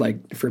bullet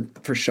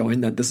for showing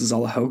that this is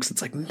all a hoax,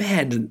 it's like,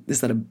 man, is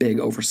that a big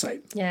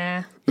oversight?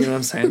 Yeah. You know what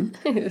I'm saying?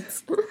 It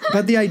is.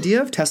 But the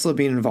idea of Tesla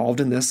being involved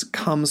in this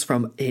comes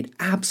from an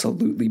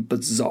absolutely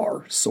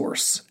bizarre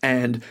source,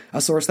 and a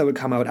source that would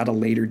come out at a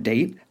later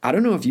date. I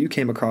don't know if you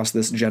came across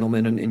this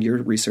gentleman in your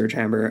research,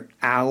 Amber,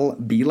 Al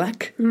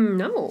Bielek.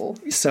 No.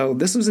 So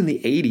this was in the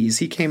 80s.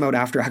 He came out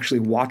after actually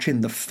watching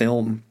the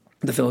film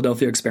The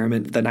Philadelphia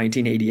Experiment, the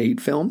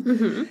 1988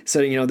 film.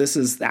 So, you know, this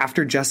is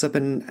after Jessup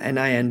and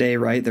Allende,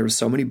 right? There were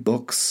so many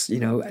books, you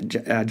know,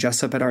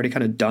 Jessup had already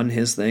kind of done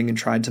his thing and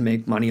tried to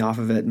make money off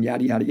of it and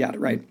yada, yada, yada,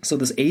 right? So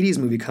this 80s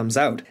movie comes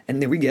out,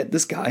 and then we get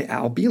this guy,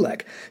 Al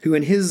Bielek, who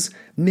in his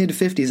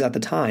mid-50s at the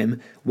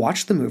time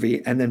watched the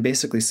movie and then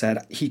basically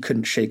said he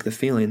couldn't shake the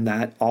feeling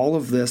that all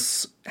of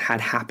this had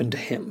happened to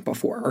him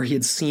before, or he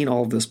had seen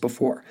all of this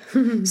before.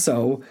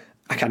 So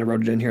I kind of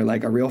wrote it in here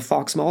like a real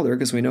Fox Mulder,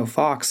 because we know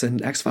Fox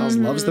and X-Files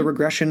loves the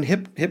regression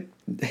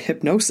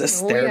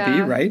hypnosis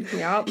therapy, right?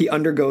 Yep. He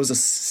undergoes a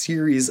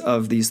series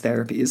of these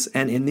therapies,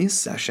 and in these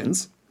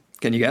sessions,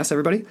 can you guess,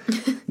 everybody?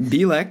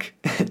 Bielek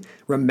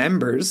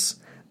remembers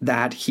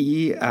that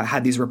he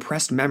had these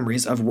repressed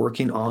memories of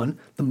working on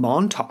the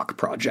Montauk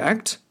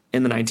Project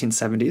in the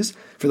 1970s.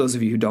 For those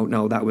of you who don't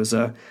know, that was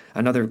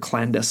another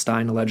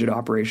clandestine alleged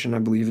operation, I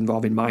believe,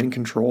 involving mind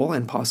control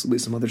and possibly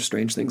some other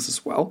strange things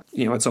as well.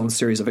 You know, its own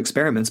series of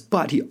experiments.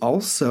 But he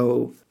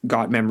also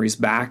got memories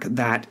back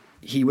that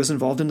he was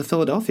involved in the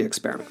Philadelphia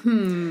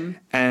experiment.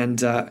 And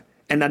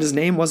that his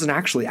name wasn't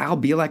actually Al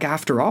Bielek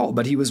after all,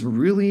 but he was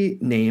really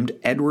named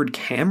Edward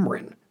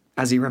Cameron,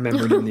 as he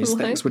remembered in these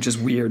things, which is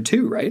weird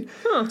too, right?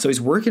 So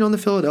he's working on the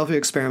Philadelphia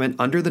experiment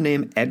under the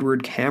name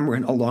Edward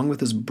Cameron, along with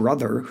his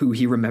brother, who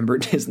he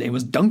remembered his name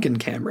was Duncan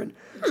Cameron.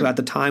 So at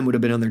the time would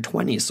have been in their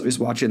 20s. So he's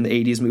watching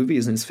the 80s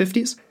movies in his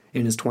 50s,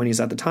 in his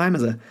 20s at the time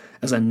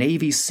as a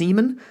Navy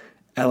seaman,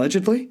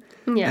 allegedly.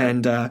 Yeah.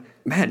 And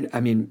man, I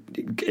mean,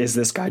 is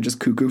this guy just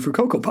cuckoo for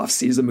Cocoa Puffs?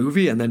 Sees a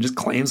movie and then just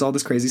claims all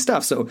this crazy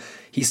stuff. So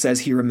he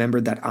says he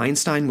remembered that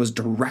Einstein was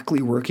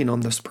directly working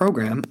on this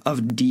program of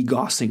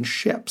degaussing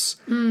ships.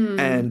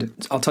 And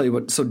I'll tell you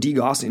what, so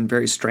degaussing,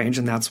 very strange,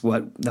 and that's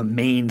what the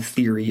main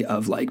theory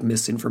of like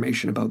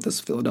misinformation about this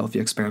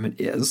Philadelphia experiment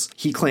is.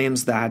 He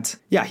claims that,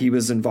 yeah, he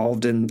was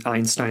involved in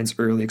Einstein's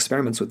early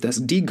experiments with this.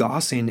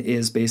 Degaussing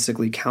is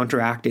basically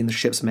counteracting the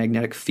ship's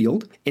magnetic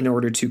field in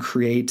order to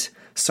create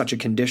such a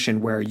condition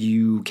where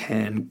you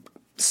can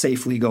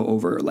safely go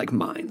over like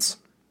mines.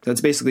 So it's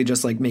basically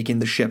just like making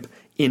the ship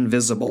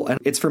invisible, and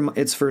it's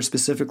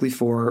specifically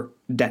for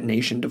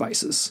detonation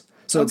devices.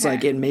 So it's Okay.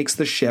 like it makes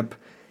the ship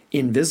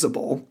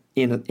invisible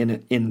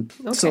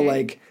so Okay.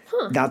 like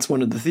that's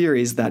one of the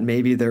theories, that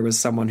maybe there was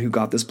someone who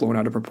got this blown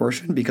out of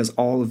proportion because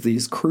all of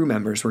these crew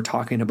members were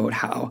talking about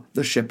how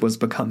the ship was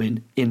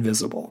becoming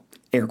invisible,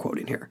 air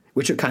quoting here,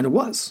 which it kind of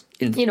was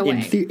in a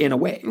way. in a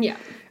way. Yeah.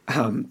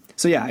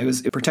 So yeah, it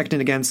was protecting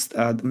against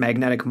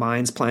magnetic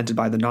mines planted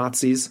by the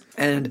Nazis,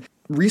 and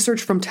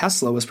research from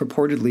Tesla was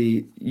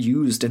purportedly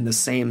used in the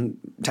same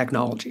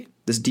technology,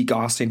 this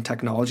degaussing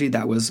technology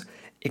that was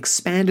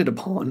expanded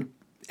upon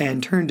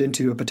and turned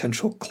into a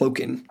potential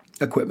cloaking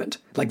equipment,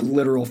 like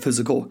literal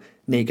physical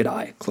naked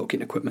eye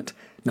cloaking equipment,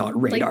 not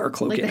radar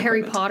cloaking Like the Harry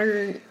equipment.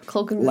 Potter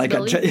cloak and Like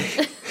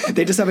invisibility.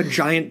 they just have a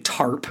giant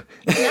tarp,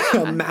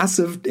 a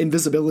massive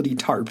invisibility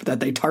tarp that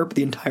they tarp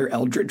the entire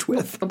Eldridge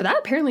with. But that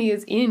apparently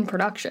is in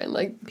production.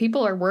 Like,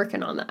 people are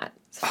working on that.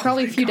 It's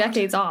probably a few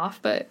decades off,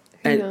 but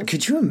who And knows?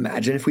 could you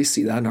imagine if we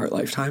see that in our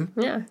lifetime?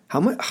 Yeah. How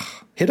much?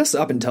 Hit us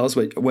up and tell us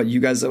what you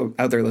guys out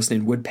there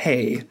listening would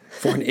pay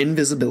for an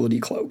invisibility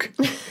cloak.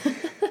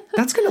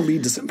 That's going to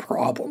lead to some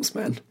problems,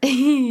 man.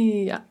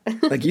 Yeah.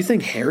 Like, you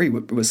think Harry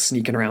was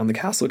sneaking around the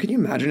castle? Can you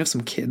imagine if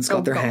some kids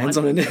got their God. hands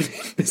on an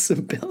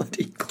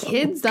invisibility cloak?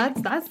 Kids,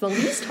 that's the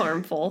least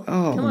harmful.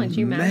 Oh, Come on, can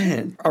you imagine?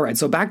 man. All right,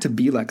 so back to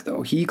Bielek,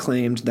 though. He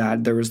claimed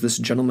that there was this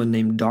gentleman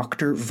named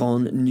Dr.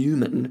 von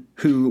Neumann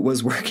who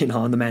was working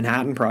on the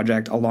Manhattan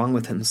Project along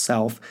with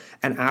himself.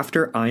 And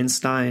after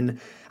Einstein,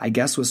 I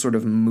guess, was sort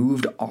of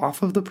moved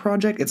off of the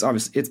project,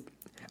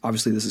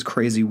 obviously this is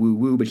crazy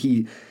woo-woo, but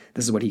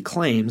this is what he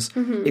claims.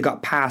 Mm-hmm. It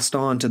got passed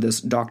on to this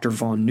Dr.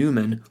 von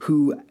Neumann,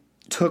 who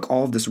took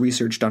all of this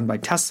research done by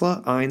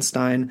Tesla,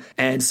 Einstein,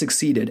 and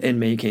succeeded in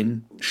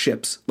making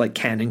ships like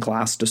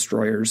Cannon-class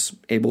destroyers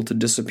able to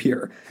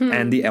disappear.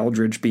 And the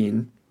Eldridge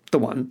being the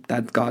one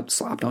that got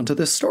slapped onto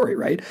this story,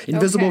 right?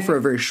 Invisible Okay. for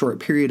a very short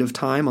period of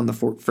time on the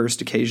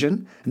first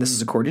occasion. And this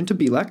is according to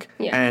Bielek.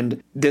 Yeah.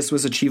 And this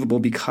was achievable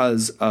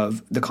because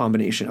of the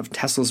combination of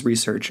Tesla's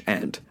research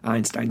and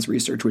Einstein's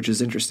research, which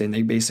is interesting.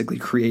 They basically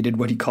created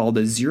what he called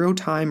a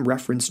zero-time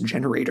reference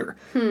generator.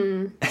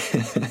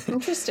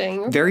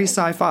 Interesting. Very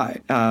sci-fi.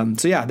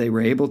 So yeah, they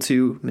were able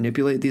to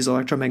manipulate these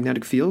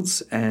electromagnetic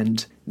fields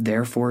and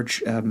therefore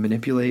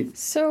manipulate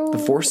So the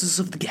forces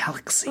of the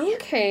galaxy.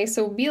 Okay,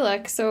 so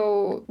Bielek,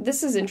 so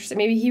this is interesting.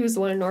 Maybe he was the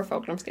one in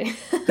Norfolk. No, I'm just kidding.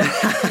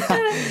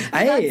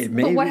 Hey,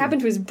 maybe. But what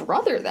happened to his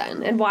brother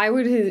then? And why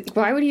would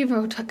he have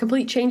a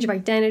complete change of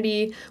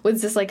identity?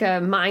 Was this like a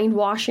mind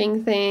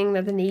washing thing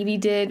that the Navy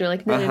did, or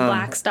like Men in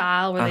Black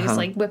style, where they just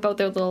like whip out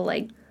their little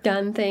like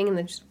gun thing and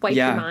then just wipe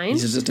your Yeah, mind?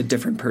 he's just a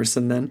different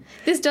person then.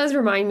 This does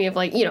remind me of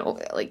like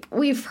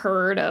we've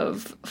heard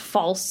of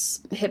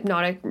false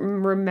hypnotic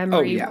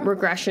memory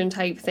regression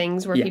type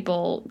things where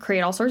people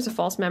create all sorts of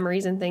false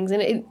memories and things,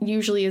 and it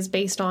usually is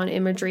based on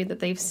imagery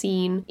that they've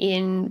seen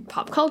in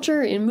pop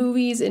culture, in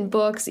movies, in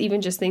books,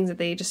 even just things that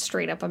they just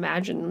straight up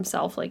imagine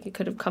themselves. Like, it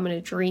could have come in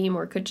a dream,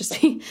 or it could just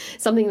be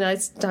something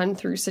that's done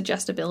through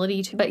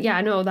suggestibility. But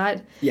yeah, no,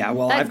 that. Yeah,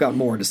 well, I've got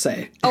more to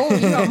say. Oh, you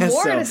got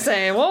more So- to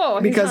say. Whoa,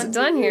 he's not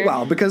done here.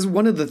 Well, because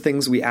one of the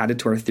things we added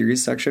to our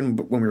theories section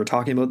when we were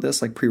talking about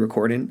this, like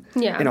pre-recording,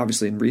 and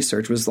obviously in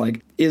research, was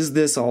like, is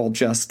this all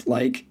just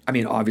like, I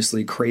mean,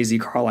 obviously crazy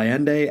Carl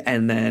Allende,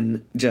 and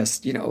then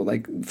just,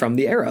 like from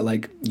the era,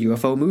 like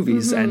UFO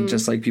movies, and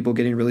just like people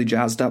getting really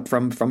jazzed up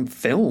from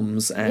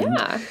films, and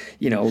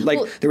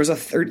there was a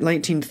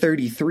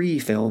 1933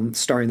 film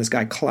starring this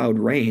guy Claude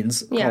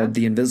Rains called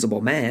The Invisible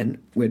Man,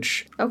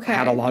 which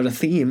had a lot of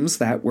themes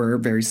that were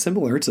very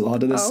similar to a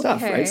lot of this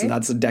stuff, right? So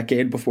that's a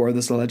decade before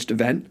this alleged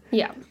event.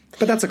 Yeah.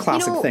 But that's a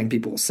classic thing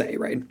people will say,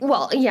 right?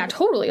 Well, yeah,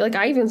 totally. Like,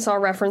 I even saw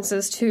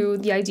references to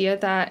the idea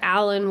that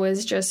Alan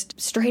was just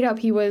straight up,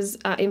 he was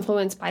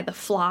influenced by The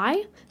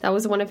Fly. That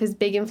was one of his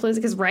big influences,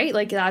 because, right,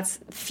 like, that's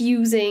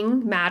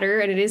fusing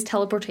matter, and it is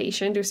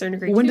teleportation to a certain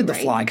degree, When too, did The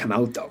right? Fly come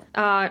out, though?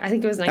 I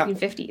think it was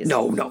 1950s.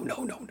 No.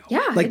 Yeah,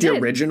 Like it the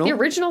did. original? The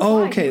original Oh,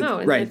 Fly okay, came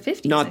out in right. the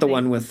 50s, Not I the think.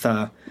 one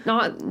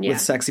with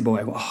Sexy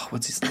Boy. Oh,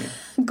 what's his name?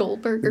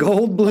 Goldberg.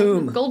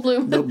 Goldblum.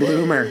 Goldblum. The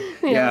Bloomer.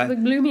 Yeah, the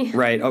Bloomy.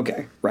 Right,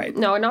 okay, right.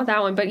 No, not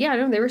that one. But yeah,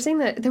 no, they were saying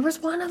that there was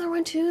one other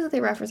one too that they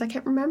referenced. I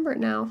can't remember it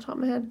now off the top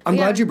of my head. I'm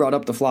glad you brought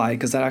up The Fly,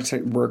 because that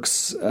actually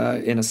works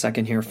in a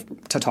second here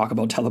to talk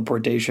about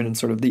teleportation and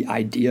sort of the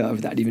idea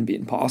of that even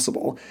being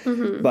possible.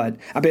 But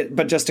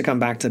just to come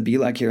back to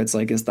Bielek here, it's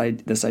like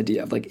this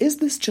idea of like, is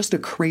this just a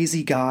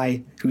crazy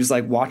guy who's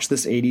like watched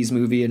this 80s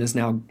movie and is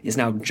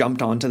now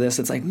jumped onto this?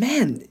 It's like,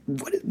 man,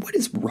 what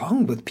is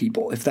wrong with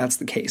people if that's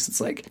the case?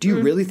 It's like, do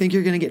you really think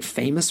you're going to get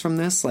famous from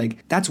this?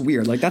 Like, that's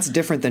weird. Like, that's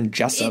different than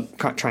Jessup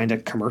trying to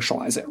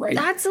commercialize it, right?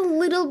 That's a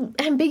little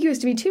ambiguous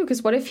to me too,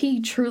 because what if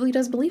he truly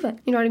does believe it?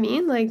 You know what I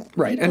mean? Like,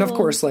 right. And of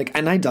course, like,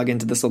 and I dug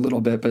into this a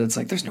little bit, but it's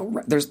like,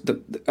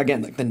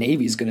 again, like the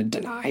Navy's going to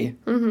deny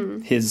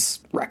his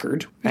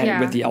record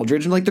with the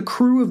Eldridge, and like the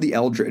crew of the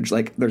Eldridge,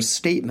 like there's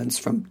statements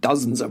from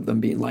dozens of them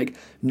being like,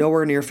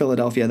 nowhere near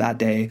Philadelphia that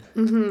day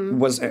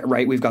was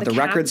right. We've got the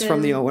records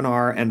from the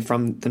ONR and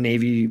from the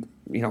Navy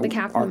The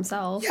captain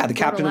himself. Yeah, the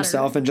captain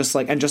himself, and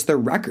just their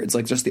records,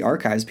 like just the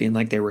archives being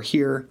like they were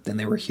here, then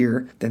they were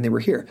here, then they were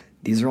here.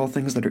 These are all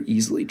things that are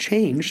easily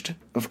changed,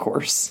 of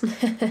course.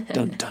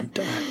 Dun, dun,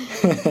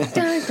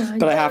 dun.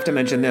 But I have to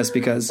mention this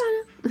because,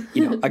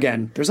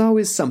 again, there's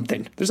always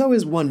something. There's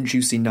always one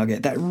juicy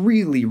nugget that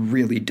really,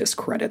 really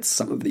discredits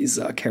some of these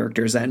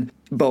characters. And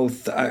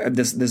both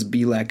this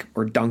Bielek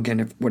or Duncan,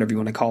 if whatever you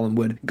want to call him,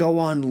 would go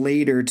on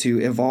later to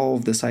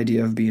evolve this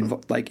idea of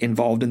being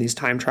involved in these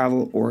time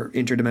travel or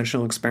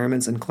interdimensional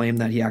experiments and claim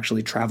that he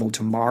actually traveled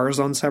to Mars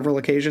on several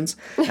occasions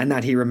and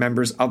that he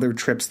remembers other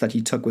trips that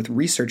he took with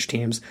research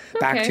teams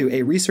back to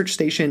a research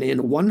station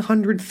in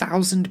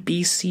 100,000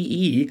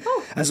 BCE,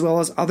 as well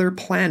as other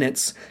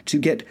planets to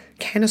get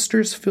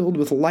canisters filled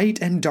with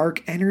light and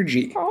dark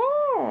energy.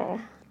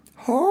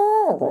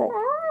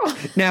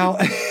 Now,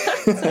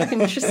 that's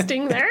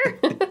interesting there.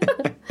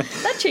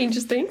 That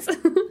changes things.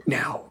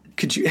 Now,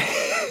 could you...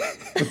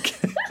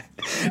 Okay.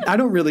 I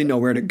don't really know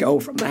where to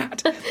go from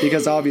that,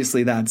 because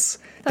obviously that's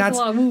a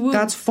lot of woo-woo.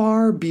 That's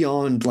far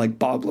beyond like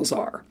Bob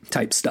Lazar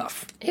type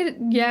stuff.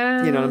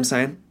 Yeah. You know what I'm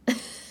saying?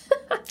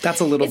 That's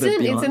a little bit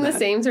beyond It's in that. the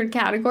same sort of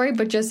category,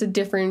 but just a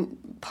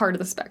different part of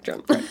the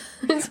spectrum.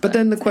 But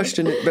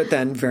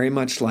then very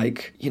much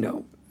like,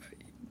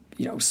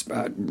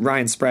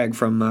 Ryan Sprague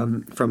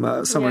from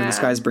Somewhere in the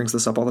Skies brings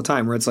this up all the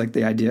time, where it's like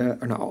the idea,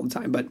 or not all the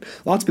time, but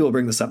lots of people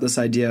bring this up, this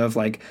idea of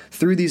like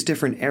through these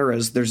different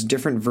eras, there's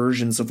different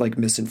versions of like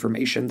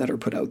misinformation that are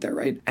put out there,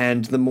 right?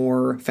 And the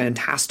more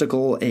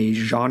fantastical a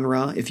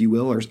genre, if you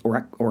will,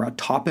 or a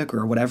topic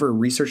or whatever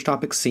research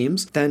topic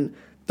seems, then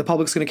the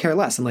public's going to care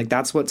less. And like,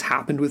 that's what's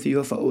happened with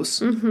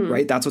UFOs,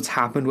 right? That's what's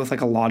happened with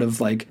like a lot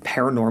of like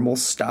paranormal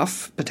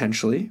stuff,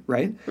 potentially,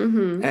 right?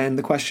 And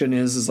the question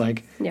is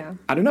like,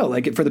 I don't know,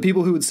 like for the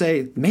people who would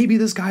say, maybe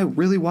this guy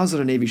really was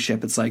on a Navy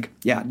ship, it's like,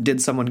 yeah,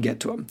 did someone get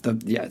to him?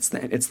 It's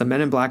the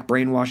Men in Black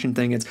brainwashing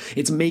thing.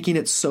 It's making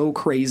it so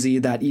crazy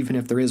that even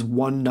if there is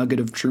one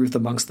nugget of truth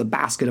amongst the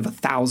basket of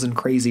 1,000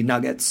 crazy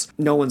nuggets,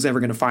 no one's ever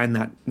going to find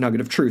that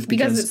nugget of truth.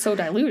 Because it's so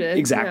diluted.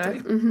 Exactly.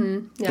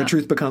 The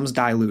truth becomes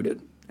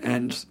diluted.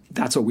 And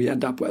that's what we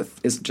end up with,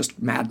 is just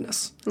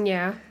madness.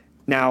 Yeah.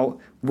 Now,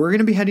 we're going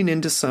to be heading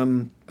into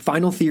some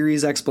final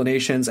theories,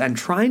 explanations, and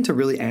trying to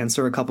really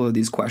answer a couple of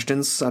these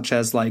questions, such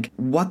as, like,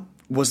 what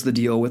was the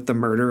deal with the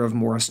murder of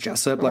Morris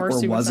Jessup? Or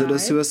was it a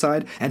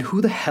suicide? And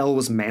who the hell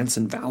was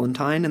Manson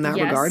Valentine in that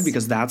regard?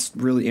 Because that's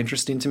really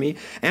interesting to me.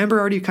 Amber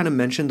already kind of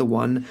mentioned the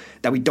one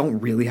that we don't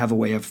really have a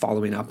way of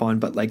following up on,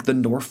 but like the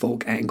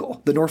Norfolk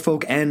angle, the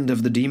Norfolk end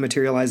of the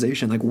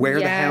dematerialization. Like,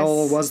 where the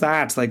hell was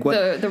that? Like,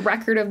 what the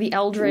record of the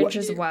Eldridge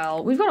as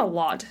well. We've got a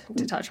lot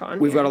to touch on.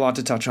 We've got a lot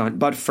to touch on.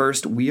 But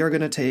first, we are going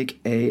to take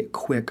a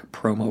quick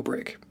promo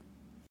break.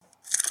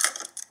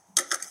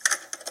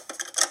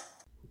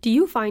 Do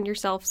you find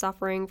yourself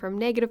suffering from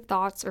negative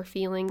thoughts or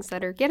feelings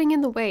that are getting in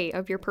the way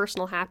of your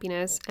personal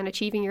happiness and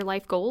achieving your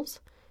life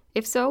goals?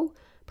 If so,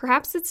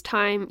 perhaps it's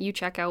time you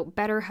check out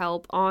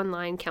BetterHelp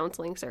online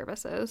counseling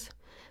services.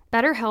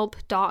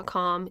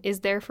 BetterHelp.com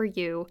is there for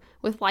you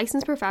with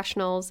licensed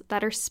professionals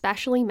that are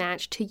specially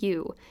matched to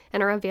you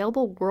and are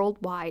available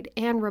worldwide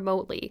and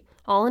remotely,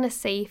 all in a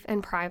safe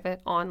and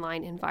private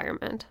online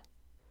environment.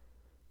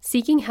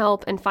 Seeking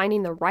help and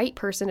finding the right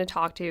person to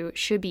talk to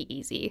should be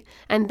easy,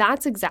 and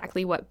that's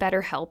exactly what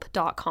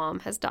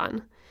BetterHelp.com has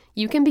done.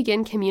 You can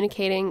begin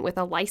communicating with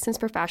a licensed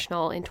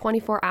professional in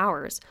 24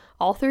 hours,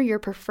 all through your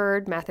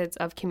preferred methods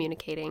of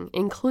communicating,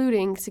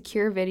 including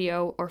secure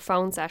video or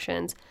phone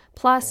sessions,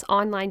 plus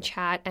online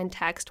chat and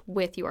text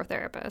with your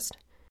therapist.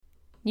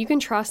 You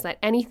can trust that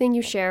anything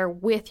you share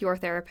with your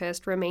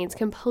therapist remains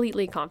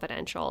completely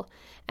confidential.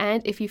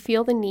 And if you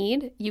feel the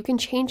need, you can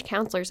change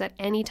counselors at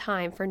any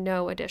time for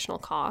no additional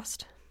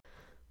cost.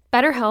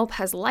 BetterHelp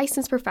has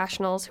licensed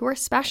professionals who are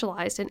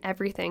specialized in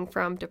everything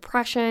from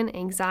depression,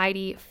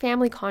 anxiety,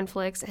 family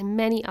conflicts, and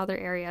many other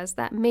areas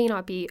that may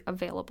not be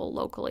available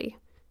locally.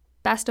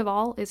 Best of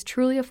all, it's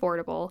truly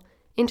affordable.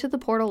 Into the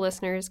Portal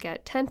listeners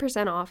get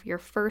 10% off your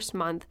first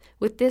month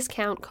with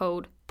discount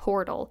code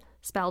PORTAL,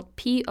 spelled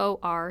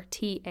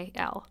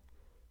P-O-R-T-A-L.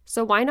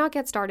 So why not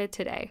get started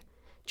today?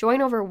 Join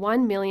over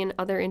 1 million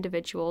other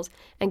individuals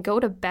and go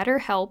to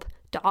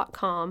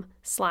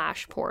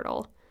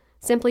betterhelp.com/portal.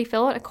 Simply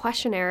fill out a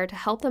questionnaire to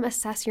help them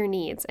assess your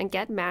needs and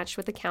get matched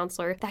with a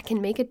counselor that can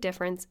make a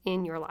difference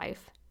in your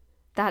life.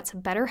 That's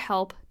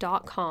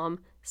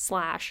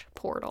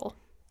betterhelp.com/portal.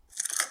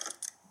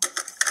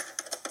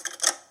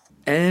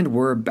 And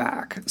we're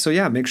back. So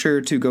yeah, make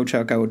sure to go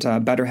check out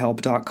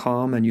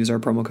betterhelp.com and use our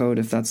promo code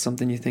if that's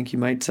something you think you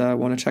might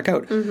want to check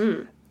out.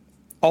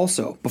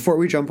 Also, before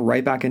we jump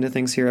right back into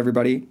things here,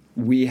 everybody,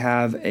 we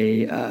have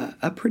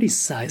a pretty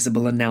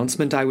sizable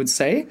announcement, I would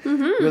say.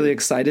 Really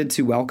excited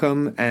to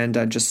welcome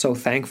and just so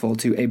thankful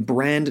to a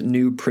brand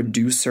new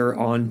producer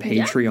on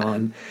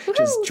Patreon.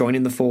 Just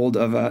joining the fold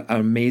of an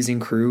amazing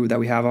crew that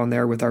we have on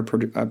there with our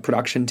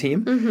production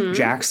team.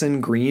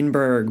 Jackson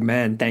Greenberg,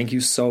 man, thank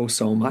you so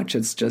much.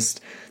 It's just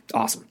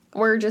awesome.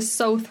 we're just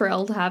so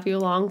thrilled to have you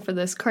along for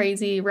this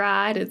crazy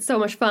ride. It's so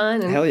much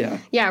fun. And Hell yeah.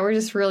 Yeah, we're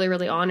just really,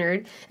 really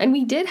honored. And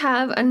we did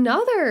have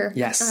another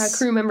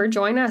crew member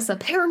join us, a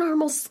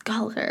paranormal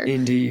scholar.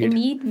 Indeed.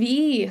 Enid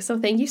V. So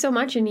thank you so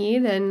much,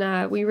 Enid.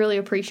 And we really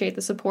appreciate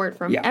the support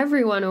from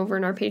everyone over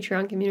in our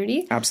Patreon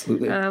community.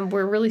 Absolutely.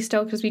 We're really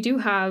stoked because we do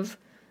have...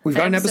 We've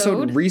got an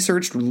episode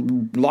researched,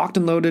 locked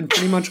and loaded,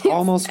 pretty much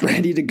almost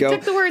ready to go.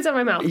 Took the words out of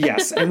my mouth.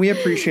 Yes, and we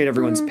appreciate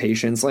everyone's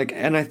patience. Like,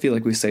 and I feel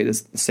like we say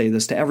this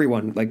to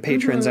everyone, like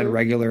patrons and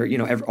regular,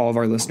 all of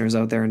our listeners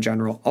out there in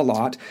general, a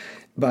lot.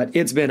 But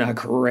it's been a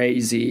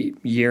crazy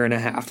year and a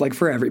half, like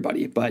for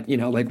everybody. But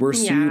we're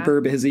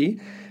super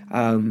busy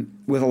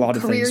with a lot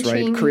of things,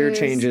 right? Career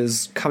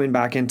changes, coming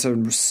back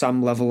into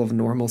some level of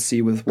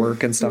normalcy with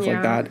work and stuff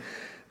like that.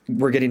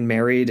 We're getting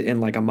married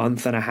in like a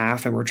month and a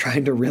half, and we're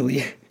trying to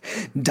really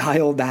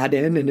dial that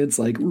in, and it's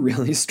like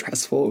really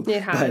stressful.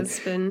 It has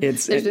been.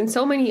 There's been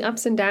so many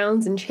ups and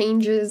downs and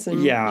changes,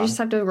 and you just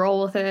have to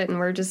roll with it. And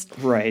we're just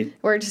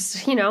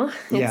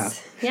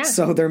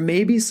So there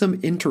may be some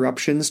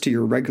interruptions to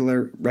your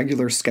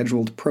regular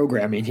scheduled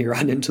programming here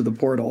on Into the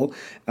Portal,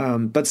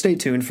 but stay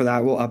tuned for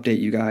that. We'll update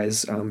you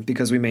guys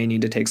because we may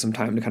need to take some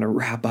time to kind of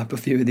wrap up a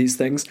few of these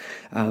things.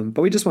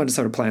 But we just wanted to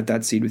sort of plant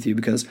that seed with you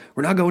because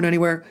we're not going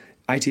anywhere.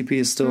 ITP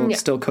is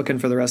still cooking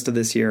for the rest of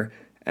this year.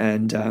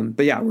 And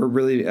but yeah, we're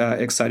really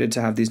excited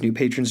to have these new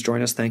patrons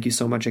join us. Thank you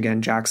so much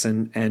again,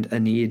 Jackson and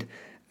Enid.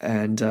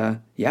 And I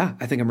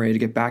think I'm ready to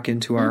get back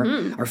into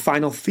our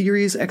final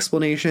theories,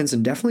 explanations,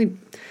 and definitely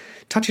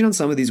touching on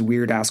some of these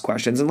weird ass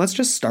questions. And let's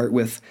just start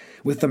with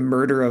the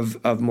murder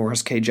of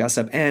Morris K.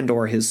 Jessup and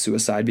or his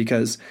suicide,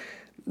 because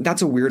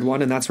that's a weird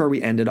one, and that's where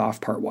we ended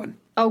off part 1.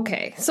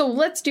 Okay, so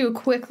let's do a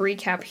quick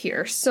recap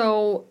here.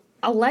 So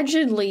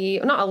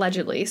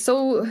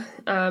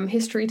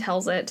history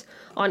tells it,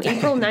 on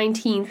April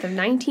 19th of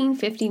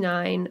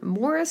 1959,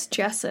 Morris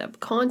Jessup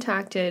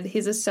contacted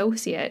his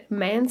associate,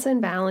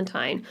 Manson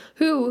Valentine,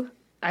 who,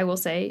 I will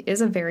say, is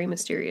a very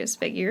mysterious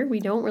figure. We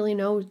don't really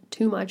know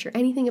too much or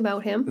anything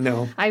about him.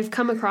 No. I've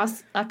come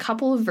across a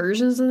couple of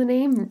versions of the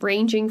name,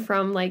 ranging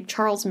from like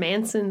Charles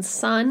Manson's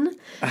son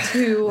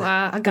to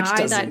a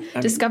guy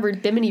that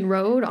discovered Bimini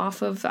Road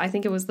off of, I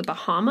think it was the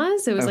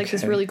Bahamas. It was like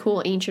this really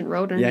cool ancient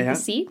road underneath the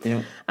sea.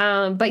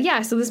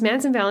 Yeah. So this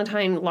Manson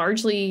Valentine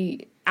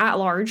largely at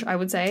large, I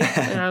would say.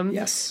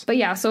 Yes. But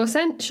yeah, so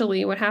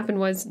essentially what happened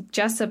was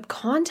Jessup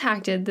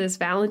contacted this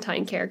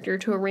Valentine character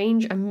to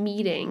arrange a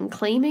meeting,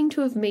 claiming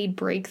to have made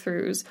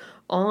breakthroughs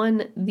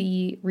on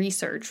the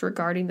research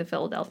regarding the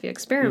Philadelphia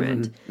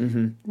experiment.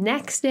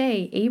 Next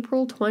day,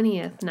 April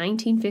 20th,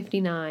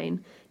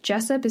 1959,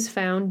 Jessup is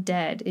found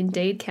dead in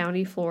Dade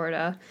County,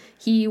 Florida.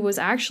 He was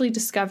actually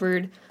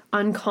discovered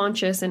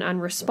unconscious and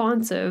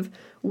unresponsive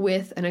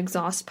with an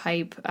exhaust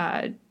pipe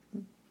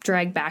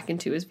dragged back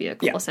into his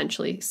vehicle,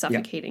 essentially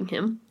suffocating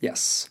him.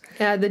 Yes.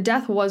 The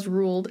death was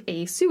ruled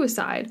a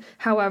suicide.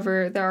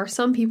 However, there are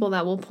some people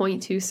that will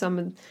point to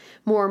some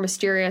more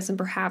mysterious and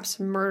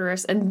perhaps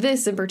murderous, and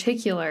this in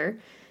particular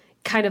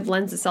kind of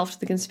lends itself to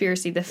the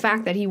conspiracy. The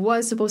fact that he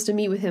was supposed to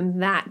meet with him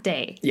that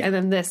day, and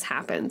then this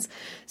happens.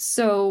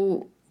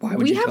 So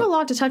we have a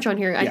lot to touch on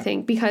here, I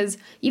think, because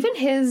even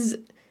his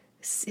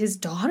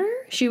daughter,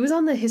 she was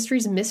on the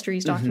History's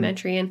Mysteries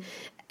documentary, and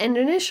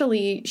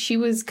initially she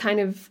was kind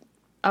of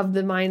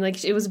the mind,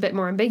 like it was a bit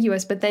more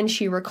ambiguous, but then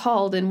she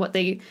recalled in what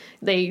they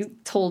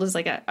told as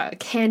like a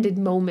candid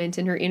moment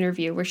in her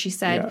interview where she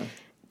said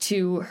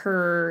to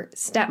her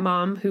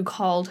stepmom who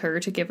called her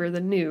to give her the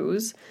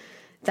news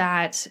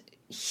that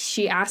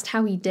she asked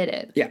how he did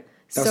it. Yeah,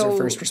 that was her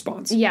first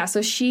response. Yeah,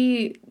 so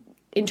she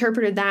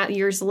interpreted that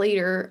years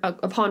later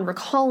upon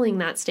recalling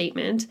that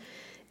statement.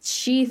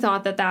 She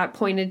thought that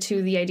pointed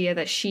to the idea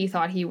that she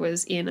thought he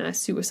was in a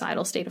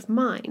suicidal state of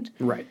mind.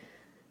 Right.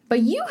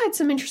 But you had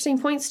some interesting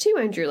points too,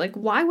 Andrew. Like,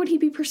 why would he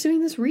be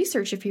pursuing this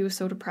research if he was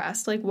so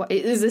depressed? Like, what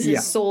is this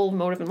his sole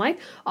motive in life?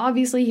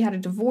 Obviously, he had a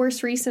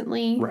divorce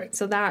recently, right?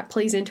 So that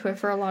plays into it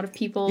for a lot of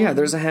people. Yeah,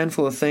 there's a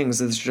handful of things.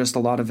 There's just a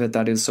lot of it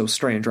that is so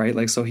strange, right?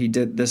 Like, so he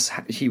did this.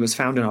 He was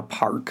found in a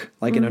park,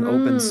 like in an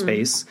open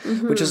space,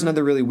 which is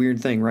another really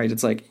weird thing, right?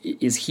 It's like,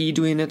 is he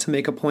doing it to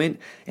make a point?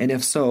 And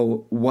if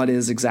so, what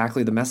is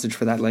exactly the message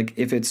for that? Like,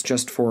 if it's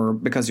just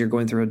because you're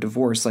going through a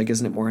divorce, like,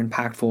 isn't it more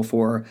impactful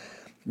for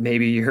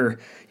maybe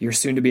your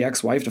soon-to-be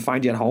ex-wife to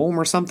find you at home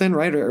or something,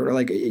 right? Or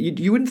like,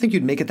 you wouldn't think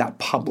you'd make it that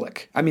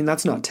public. I mean,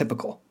 that's not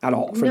typical at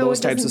all for those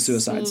types of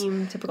suicides.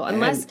 Seem typical,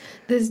 unless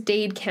this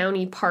Dade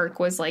County park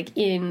was like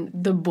in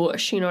the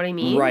bush, you know what I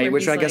mean? Right,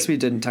 which I guess we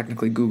didn't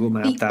technically Google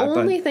map that. The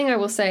only thing I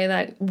will say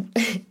that,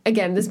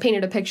 again, this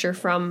painted a picture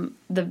from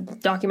the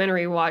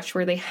documentary we watched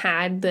where they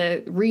had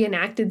the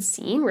reenacted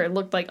scene where it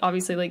looked like,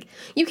 obviously, like,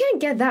 you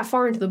can't get that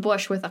far into the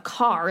bush with a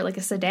car, like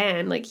a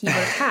sedan, like he would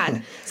have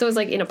had. So it was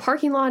like in a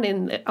parking lot out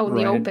in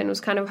the open was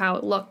kind of how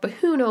it looked, but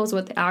who knows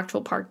what the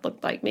actual park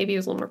looked like. Maybe it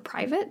was a little more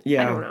private.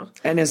 Yeah. I don't know.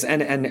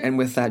 And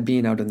with that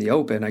being out in the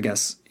open, I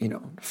guess,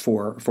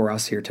 for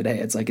us here today,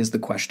 it's like, is the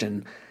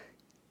question,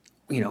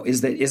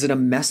 is it a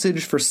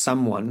message for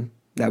someone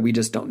that we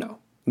just don't know?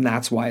 And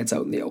that's why it's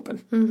out in the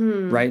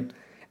open, right?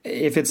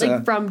 if it's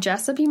Like from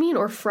Jessup, you mean,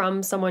 or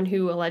from someone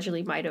who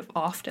allegedly might have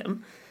offed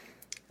him?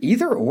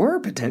 either or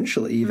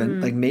potentially even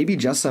like maybe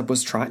Jessup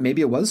was trying,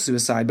 maybe it was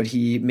suicide, but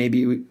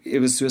maybe it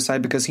was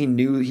suicide because he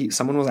knew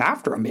someone was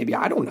after him. Maybe,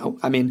 I don't know.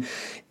 I mean,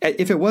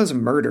 if it was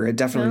murder, it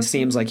definitely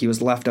seems like he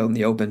was left out in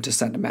the open to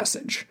send a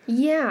message.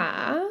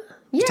 Yeah.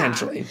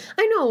 Potentially.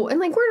 I know. And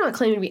like, we're not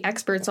claiming to be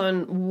experts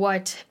on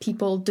what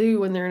people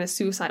do when they're in a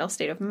suicidal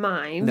state of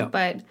mind, No.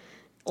 but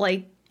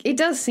like, it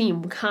does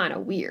seem kind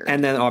of weird.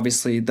 And then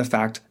obviously the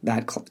fact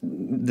that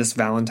this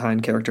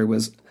Valentine character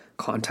was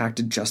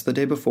contacted just the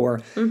day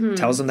before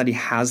tells him that he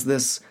has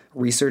this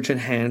research in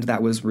hand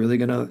that was really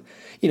gonna,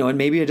 and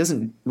maybe it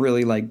doesn't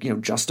really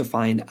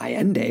justifying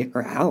Allende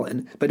or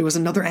Allen, but it was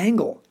another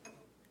angle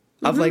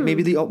of like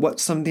maybe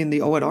something the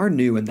ONR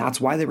knew, and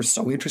that's why they were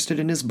so interested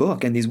in his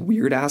book and these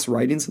weird ass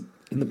writings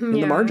in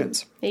the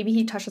margins. Maybe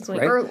he touched on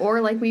something, Right?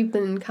 or like we've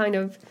been kind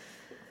of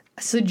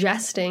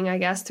suggesting, I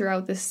guess,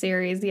 throughout this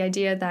series, the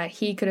idea that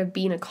he could have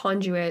been a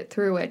conduit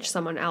through which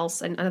someone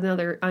else,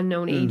 another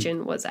unknown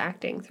agent, was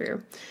acting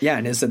through. Yeah,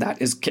 and is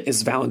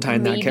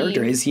Valentine that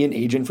character? Is he an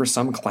agent for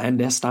some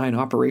clandestine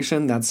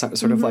operation that's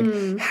sort of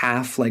like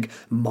half like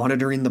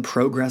monitoring the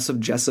progress of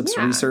Jessup's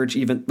research,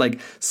 even like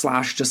 /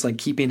 just like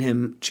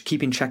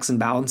keeping checks and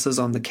balances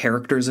on the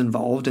characters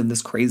involved in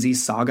this crazy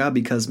saga,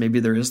 because maybe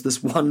there is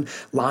this one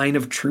line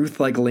of truth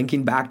like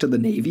linking back to the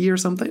Navy or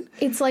something?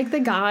 It's like the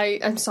guy,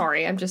 I'm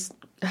sorry, I'm just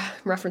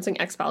referencing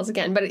X-Files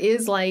again, but it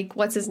is like,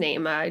 what's his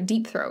name?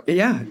 Deep Throat.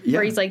 Yeah.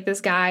 Where he's like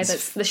this guy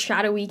that's the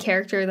shadowy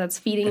character that's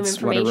feeding him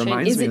That's what it information.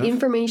 reminds Is me it of.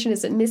 information?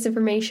 Is it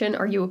misinformation?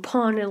 Are you a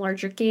pawn in a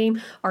larger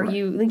game? Are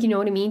you, like, you know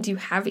what I mean? Do you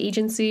have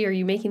agency? Are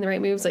you making the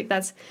right moves? Like,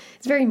 it's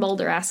very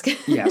Mulder-esque.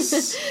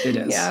 Yes, it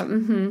is. Yeah.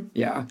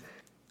 Yeah.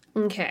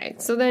 Okay,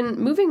 so then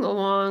moving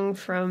along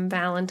from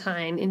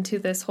Valentine into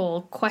this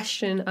whole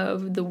question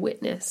of the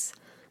witness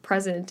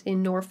present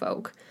in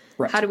Norfolk.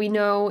 Right. How do we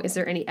know? Is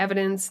there any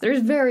evidence?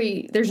 There's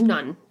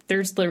none.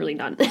 There's literally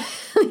none.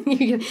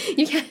 you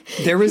can't.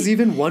 There was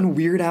even one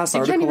weird ass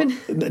article.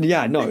 can't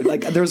Yeah, no,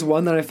 like there's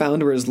one that I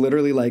found where it's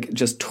literally like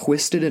just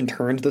twisted and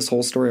turned this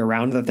whole story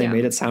around, that they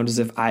made it sound as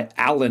if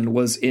Alan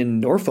was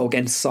in Norfolk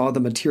and saw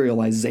the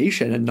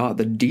materialization and not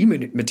the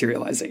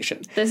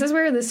dematerialization. This is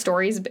where the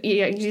story's,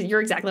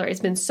 you're exactly right. It's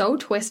been so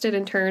twisted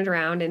and turned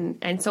around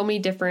and so many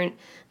different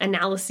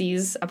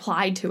analyses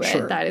applied to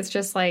it that it's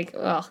just like,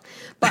 ugh.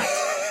 But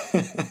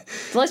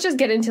let's just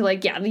get into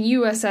like, the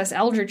USS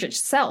Eldridge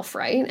itself,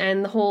 right?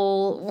 And the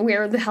whole,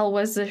 where the hell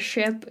was the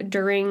ship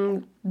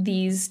during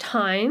these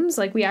times?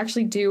 Like, we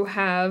actually do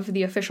have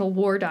the official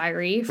war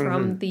diary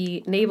from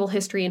the Naval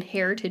History and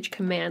Heritage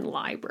Command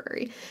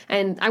Library.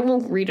 And I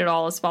won't read it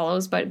all as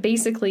follows, but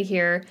basically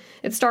here,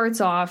 it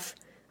starts off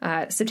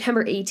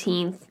September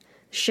 18th.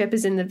 Ship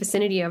is in the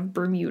vicinity of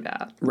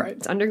Bermuda. Right.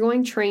 It's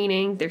undergoing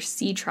training. There's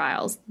sea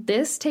trials.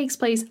 This takes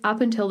place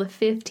up until the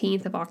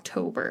 15th of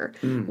October,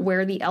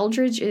 where the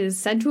Eldridge is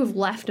said to have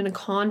left in a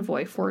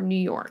convoy for New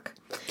York.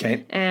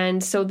 Okay.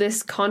 And so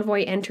this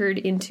convoy entered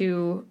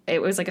into, it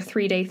was like a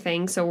 3-day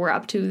thing, so we're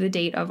up to the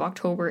date of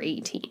October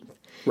 18th.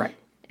 Right.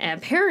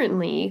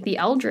 Apparently, the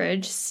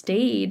Eldridge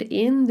stayed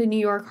in the New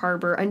York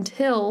harbor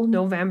until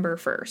November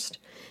 1st.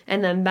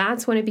 And then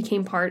that's when it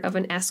became part of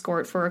an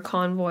escort for a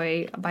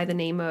convoy by the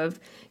name of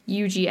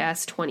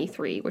UGS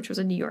 23, which was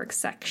a New York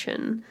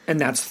section. And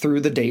that's through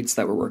the dates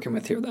that we're working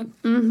with here then.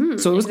 Mm-hmm,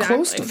 so it was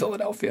close to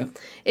Philadelphia.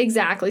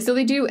 Exactly. So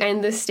they do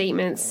end this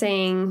statement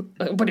saying,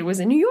 but it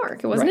was in New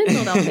York. It wasn't in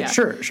Philadelphia.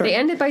 Sure. They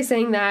ended by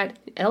saying that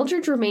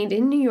Eldridge remained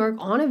in New York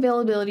on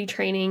availability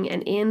training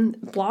and in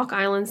Block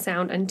Island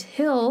Sound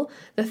until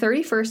the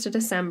 31st of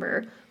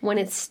December, when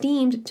it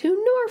steamed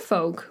to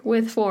Norfolk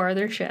with 4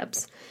 other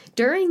ships.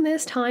 During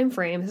this time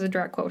frame, this is a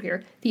direct quote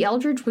here, the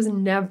Eldridge was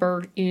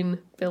never in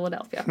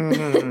Philadelphia.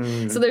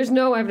 So there's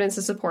no evidence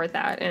to support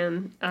that.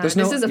 And this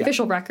is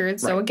official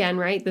record. So again,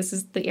 right, this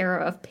is the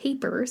era of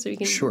paper, so you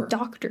can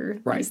doctor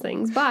these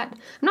things. But I'm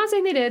not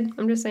saying they did.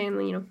 I'm just saying,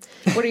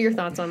 what are your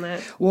thoughts on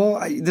that?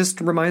 Well, this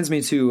reminds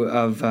me, too,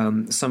 of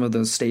some of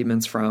those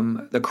statements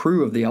from the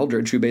crew of the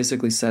Eldridge, who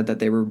basically said that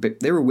they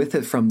were with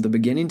it from the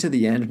beginning to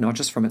the end, not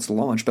just from its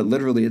launch, but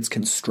literally its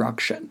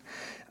construction.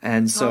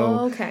 And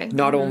so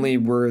not only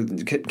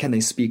can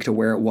they speak to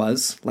where it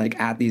was, like,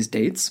 at these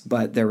dates,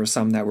 but there were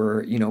some that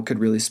were, could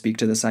really speak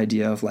to this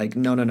idea of, like,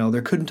 no,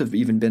 there couldn't have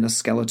even been a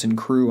skeleton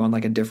crew on,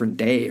 like, a different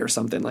day or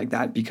something like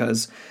that,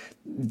 because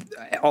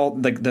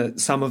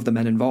some of the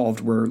men involved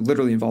were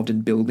literally involved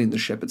in building the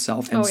ship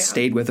itself and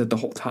stayed with it the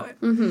whole time.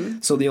 Mm-hmm.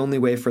 So the only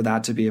way for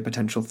that to be a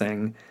potential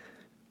thing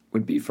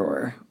would be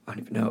for, I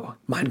don't even know,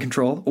 mind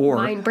control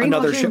or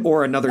another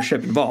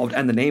ship involved,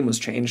 and the name was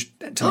changed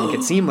to make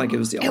it seem like it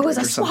was the Eldridge.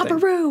 It was a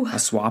swapperoo. A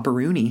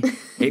swapperoony.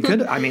 It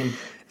could. I mean,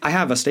 I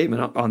have a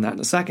statement on that in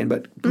a second,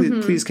 but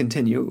please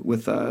continue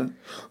with information.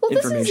 Well,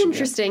 this is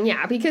interesting,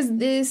 because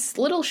this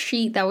little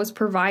sheet that was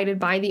provided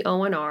by the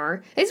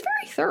ONR is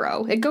very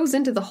thorough. It goes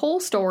into the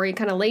whole story,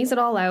 kind of lays it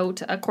all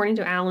out according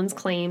to Alan's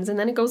claims, and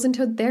then it goes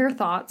into their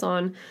thoughts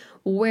on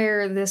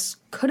where this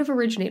could have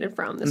originated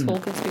from, this whole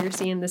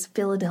conspiracy and this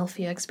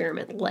Philadelphia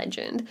experiment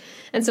legend.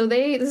 And so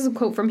this is a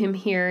quote from him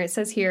here. It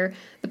says here,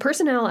 the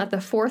personnel at the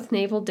 4th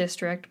Naval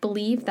District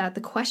believe that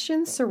the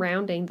questions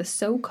surrounding the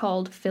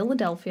so-called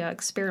Philadelphia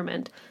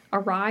experiment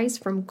arise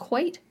from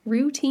quite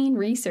routine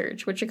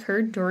research which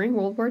occurred during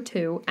World War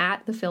II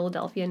at the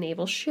Philadelphia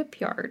Naval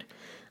Shipyard.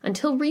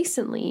 Until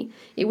recently,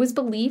 it was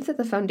believed that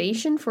the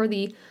foundation for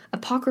the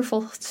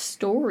apocryphal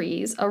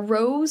stories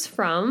arose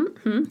from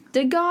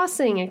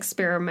degaussing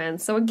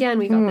experiments. So again,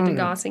 we got the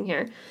degaussing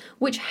here,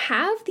 which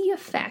have the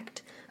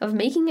effect of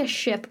making a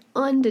ship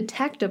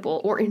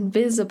undetectable or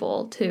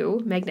invisible to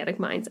magnetic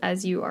mines,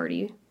 as you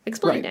already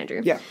explained,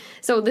 Andrew. Yeah.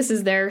 So this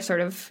is their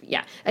sort of,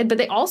 But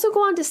they also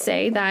go on to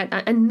say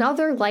that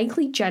another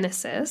likely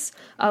genesis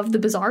of the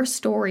bizarre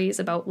stories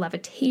about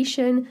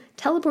levitation,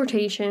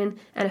 teleportation,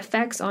 and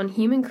effects on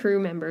human crew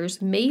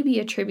members may be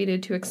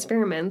attributed to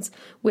experiments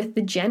with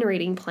the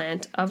generating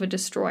plant of a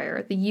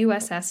destroyer, the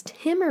USS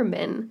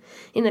Timmerman.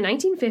 In the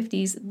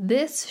 1950s,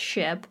 this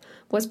ship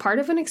was part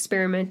of an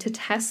experiment to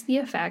test the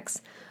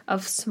effects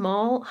of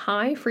small,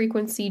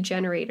 high-frequency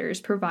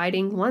generators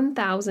providing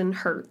 1,000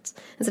 hertz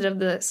instead of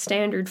the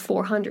standard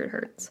 400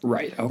 hertz.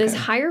 Right, okay. This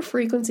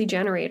higher-frequency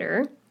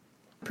generator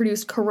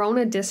produced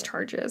corona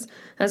discharges,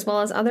 as well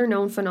as other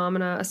known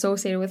phenomena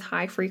associated with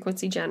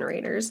high-frequency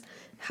generators.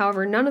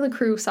 However, none of the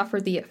crew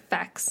suffered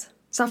effects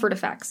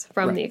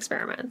from the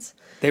experiments.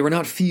 They were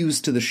not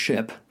fused to the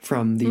ship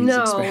from these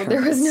experiments. No,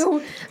 there was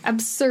no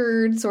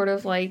absurd sort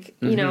of like,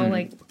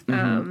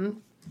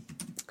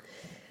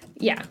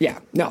 Yeah,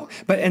 no,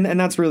 but and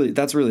that's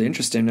really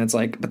interesting. It's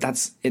like, but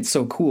it's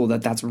so cool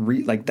that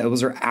like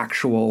those are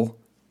actual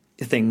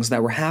things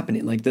that were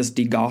happening, like this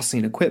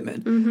degaussing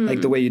equipment.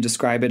 Like the way you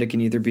describe it, it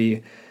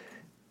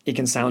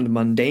can sound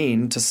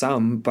mundane to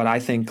some, but I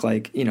think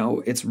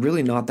it's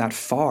really not that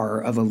far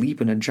of a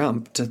leap and a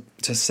jump to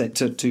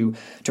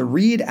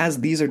read as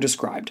these are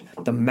described.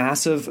 The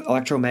massive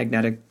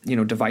electromagnetic,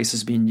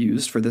 devices being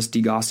used for this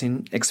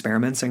degaussing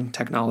experiments and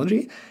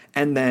technology,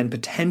 and then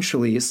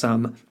potentially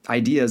some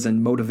ideas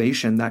and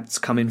motivation that's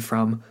coming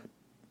from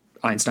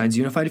Einstein's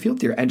unified field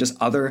theory and just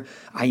other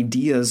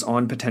ideas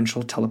on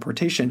potential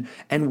teleportation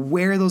and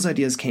where those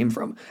ideas came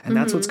from. And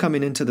that's what's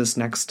coming into this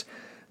next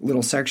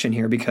little section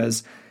here,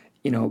 because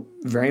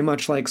very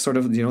much like sort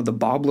of the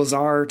Bob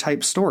Lazar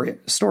type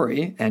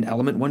story and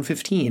element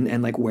 115,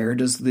 and like where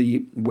does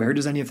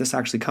any of this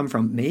actually come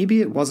from? Maybe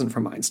it wasn't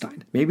from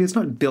Einstein. Maybe it's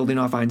not building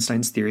off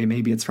Einstein's theory.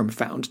 Maybe it's from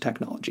found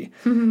technology,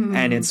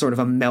 and it's sort of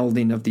a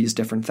melding of these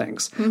different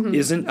things.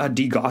 Isn't a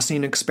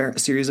degaussing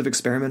series of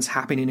experiments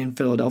happening in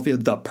Philadelphia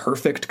the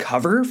perfect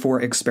cover for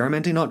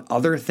experimenting on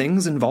other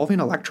things involving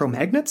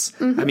electromagnets?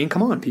 I mean,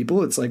 come on,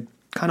 people! It's like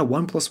kind of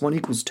 1 + 1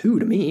 = 2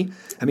 to me.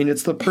 I mean,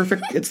 it's the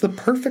perfect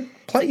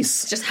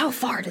place. Just how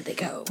far did they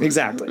go?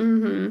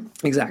 Exactly.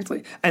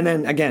 Exactly. And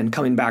then again,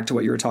 coming back to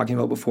what you were talking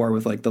about before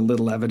with like the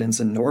little evidence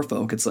in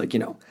Norfolk, it's like,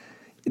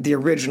 the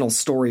original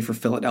story for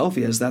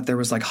Philadelphia is that there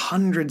was like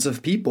hundreds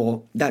of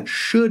people that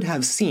should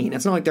have seen.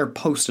 It's not like they're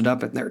posted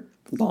up in their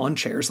lawn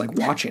chairs, like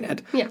watching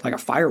it, like a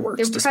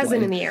fireworks display. They're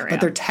present in the area. But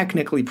they're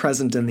technically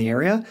present in the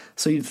area.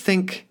 So you'd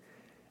think,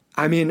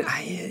 actually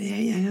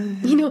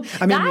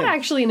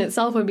in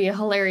itself would be a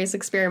hilarious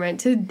experiment,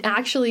 to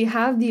actually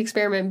have the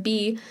experiment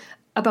be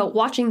about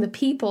watching the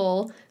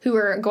people who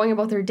are going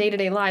about their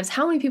day-to-day lives.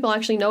 How many people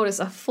actually notice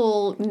a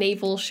full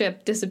naval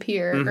ship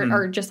disappear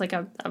or just like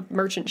a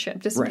merchant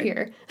ship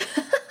disappear?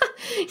 Right.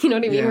 You know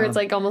what I mean? Yeah. Where it's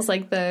like almost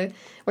like where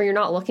you're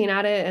not looking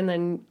at it and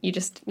then you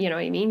just, you know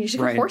what I mean? You should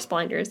have horse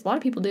blinders. A lot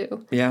of people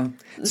do. Yeah,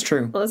 it's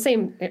true. Well, the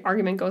same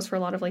argument goes for a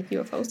lot of like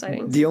UFO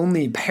sightings. The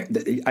only,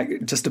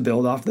 just to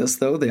build off this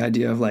though, the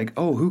idea of like,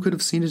 oh, who could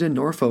have seen it in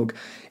Norfolk?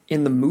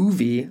 In the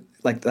movie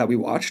like that we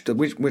watched,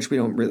 which we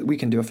don't really, we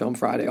can do a Film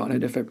Friday on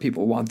it if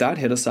people want that.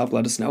 Hit us up,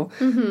 let us know.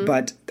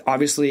 But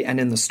obviously, and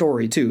in the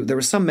story too, there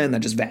were some men that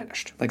just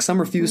vanished. Like some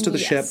refused to the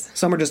ship,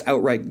 some are just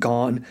outright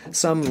gone.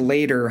 Some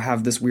later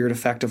have this weird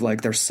effect of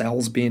like their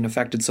cells being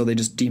affected, so they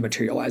just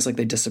dematerialize, like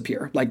they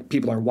disappear. Like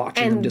people are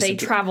watching them disappear. And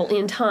they travel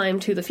in time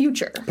to the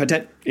future.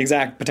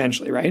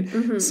 Potentially,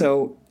 right?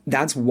 So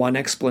that's one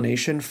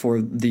explanation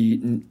for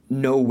the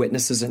no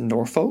witnesses in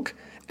Norfolk.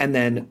 And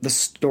then the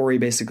story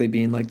basically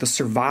being like the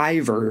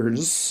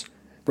survivors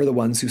were the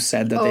ones who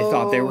said that they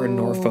thought they were in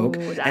Norfolk.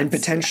 And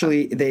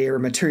potentially their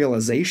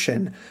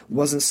materialization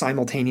wasn't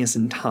simultaneous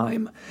in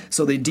time.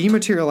 So they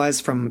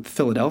dematerialized from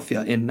Philadelphia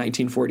in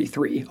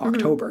 1943,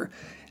 October.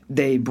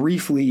 They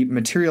briefly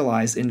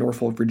materialized in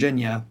Norfolk,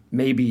 Virginia,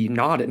 maybe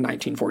not in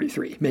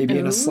 1943, maybe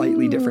in a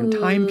slightly different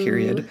time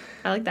period.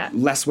 I like that.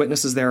 Less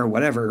witnesses there or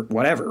whatever,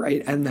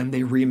 right? And then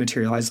they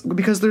rematerialize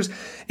because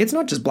it's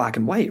not just black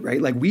and white,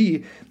 right? Like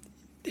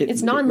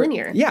it's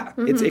non-linear.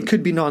 It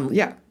could be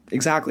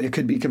exactly. It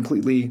could be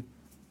completely,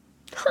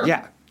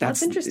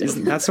 That's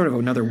interesting. That's sort of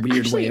another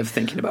weird way of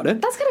thinking about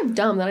it. That's kind of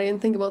dumb that I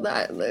didn't think about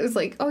that. It was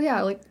like, oh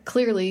yeah, like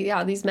clearly,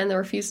 yeah, these men that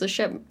refuse the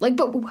ship. Like,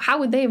 but how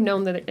would they have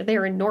known that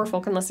they're in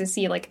Norfolk unless they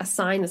see like a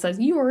sign that says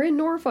you are in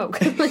Norfolk?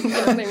 Like, you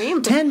know what I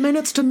mean? 10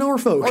 minutes to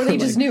Norfolk. Or they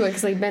just knew it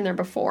because they'd been there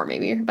before,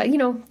 maybe. But you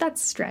know,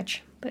 that's a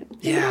stretch. But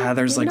yeah,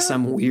 there's like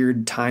some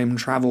weird time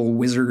travel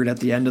wizard at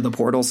the end of the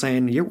portal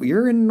saying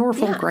you're in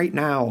Norfolk right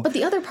now. But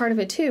the other part of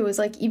it too is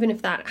like, even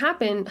if that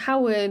happened,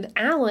 how would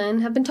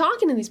Alan have been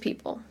talking to these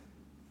people?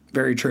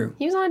 Very true.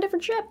 He was on a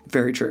different ship.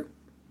 Very true.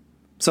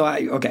 So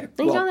okay.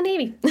 And he's on the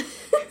Navy.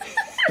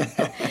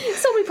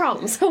 So many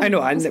problems. I know.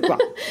 Well,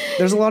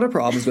 there's a lot of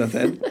problems with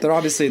it. But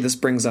obviously this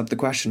brings up the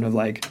question of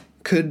like,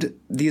 could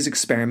these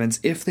experiments,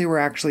 if they were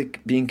actually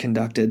being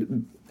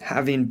conducted,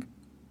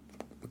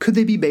 could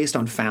they be based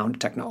on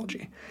found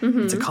technology?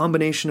 Mm-hmm. It's a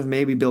combination of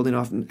maybe building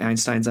off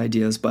Einstein's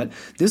ideas, but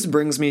this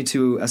brings me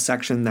to a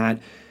section that,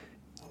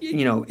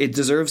 you know, it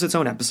deserves its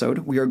own episode.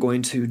 We are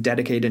going to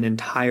dedicate an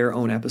entire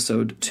own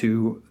episode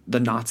to the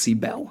Nazi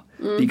bell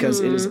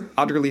because it is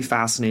utterly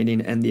fascinating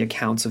and the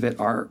accounts of it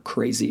are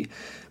crazy.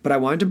 But I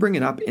wanted to bring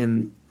it up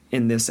in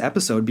this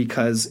episode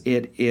because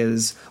it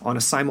is on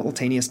a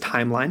simultaneous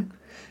timeline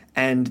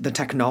and the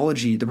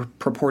technology, the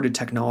purported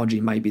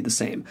technology might be the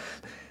same.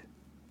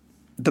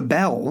 The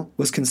bell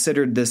was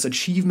considered this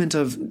achievement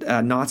of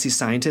Nazi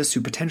scientists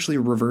who potentially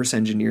reverse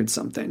engineered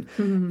something.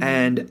 Mm-hmm.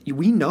 And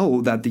we know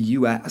that the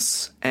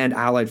U.S. and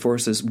Allied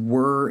forces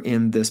were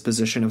in this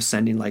position of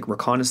sending like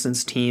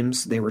reconnaissance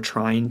teams. They were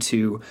trying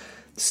to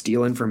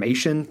steal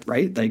information,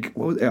 right? Like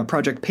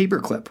Project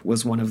Paperclip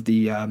was one of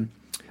the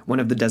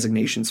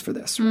designations for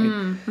this, right?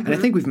 Mm-hmm. And I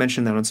think we've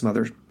mentioned that on some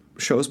other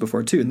shows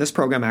before too, and this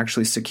program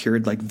actually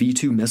secured like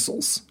V2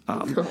 missiles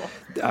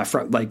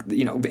from like,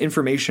 you know,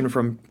 information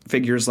from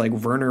figures like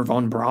Werner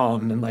von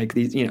Braun and like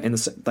these, you know, and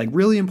this like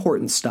really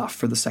important stuff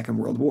for the Second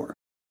World War.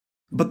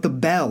 But the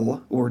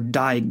bell, or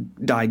Die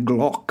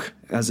Glock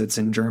as it's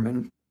in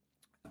German,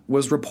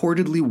 was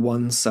reportedly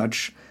one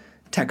such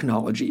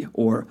technology,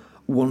 or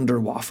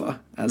Wunderwaffe,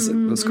 as it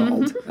was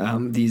called.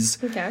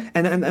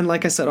 And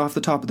like I said off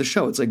the top of the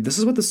show, it's like this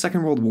is what the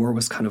Second World War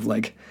was kind of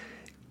like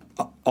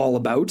all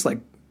about, like,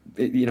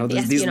 you know, the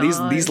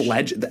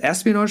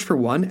espionage for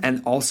one,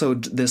 and also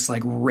this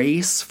like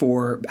race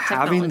for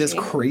having this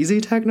crazy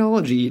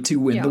technology to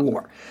win the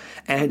war.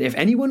 And if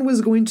anyone was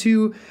going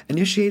to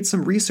initiate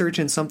some research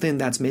in something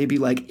that's maybe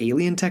like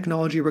alien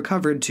technology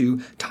recovered to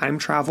time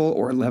travel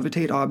or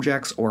levitate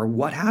objects or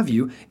what have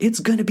you,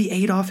 it's going to be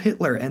Adolf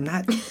Hitler and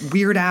that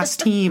weird ass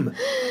team.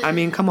 I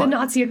mean, come on. The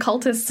Nazi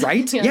occultists.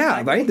 Right?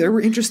 Yeah, right? They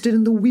were interested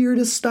in the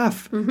weirdest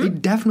stuff. Mm-hmm. They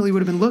definitely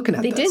would have been looking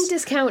at this. They didn't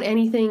discount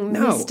anything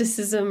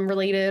mysticism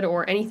related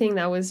or anything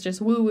that was just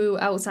woo-woo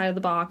outside of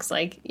the box.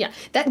 Like, yeah,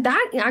 that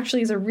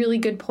actually is a really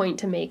good point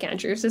to make,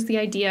 Andrew. It's just the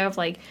idea of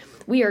like,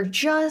 we are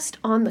just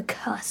on the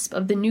cusp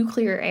of the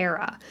nuclear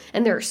era,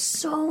 and there are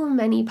so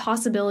many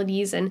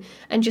possibilities and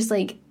just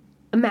like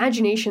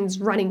imaginations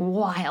running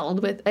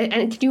wild with.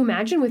 And can you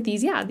imagine with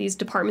these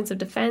departments of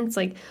defense,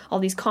 like all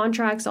these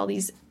contracts, all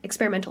these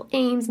experimental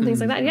aims and things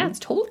like that? Yeah, it's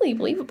totally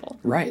believable.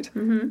 Right.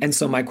 Mm-hmm. And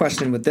so my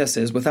question with this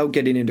is, without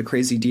getting into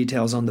crazy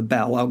details on the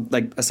bell,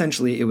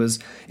 essentially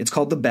it's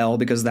called the bell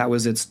because that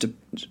was its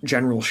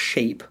general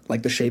shape,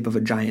 like the shape of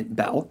a giant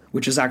bell,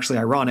 which is actually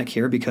ironic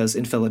here because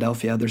in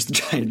Philadelphia there's the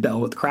giant bell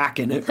with the crack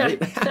in it, right?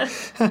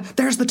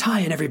 There's the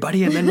tie-in,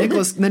 everybody, and then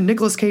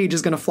Nicolas Cage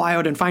is going to fly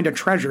out and find a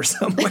treasure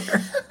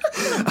somewhere.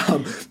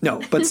 No,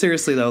 but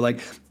seriously though, like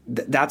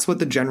that's what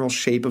the general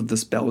shape of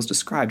this bell was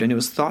described, and it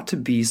was thought to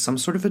be some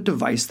sort of a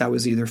device that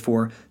was either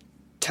for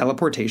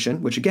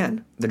teleportation, which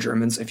again, the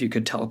Germans, if you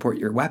could teleport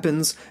your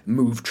weapons,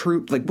 move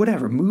troops, like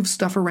whatever, move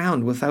stuff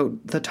around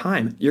without the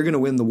time, you're going to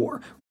win the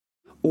war.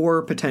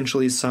 Or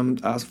potentially some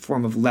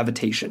form of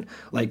levitation,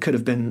 like could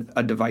have been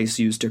a device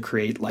used to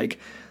create like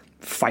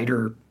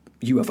fighter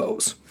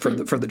UFOs for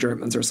the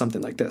Germans or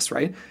something like this,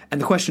 right? And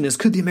the question is,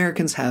 could the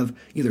Americans have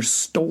either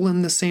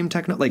stolen the same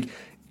technology, like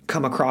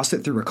come across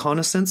it through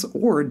reconnaissance,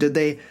 or did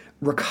they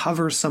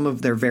recover some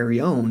of their very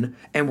own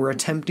and were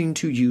attempting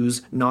to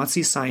use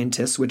Nazi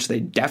scientists, which they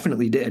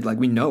definitely did, like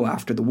we know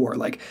after the war,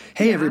 like,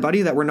 hey,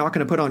 everybody that we're not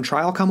going to put on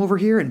trial, come over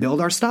here and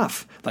build our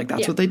stuff. Like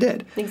that's what they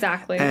did.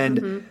 Exactly.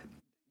 And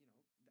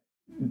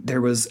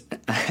there was...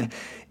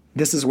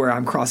 This is where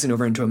I'm crossing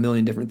over into a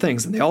million different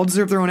things, and they all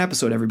deserve their own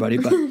episode, everybody.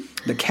 But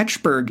the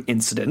Ketchberg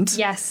incident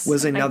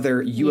was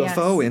another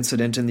UFO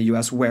incident in the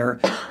U.S. where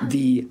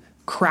the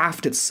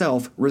craft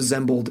itself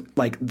resembled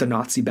like the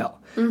Nazi bell.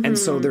 Mm-hmm. And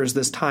so there's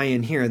this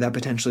tie-in here that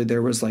potentially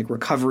there was like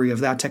recovery of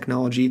that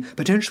technology,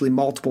 potentially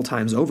multiple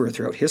times over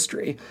throughout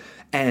history,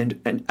 and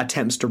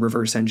attempts to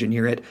reverse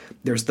engineer it.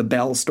 There's the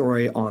Bell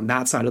story on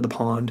that side of the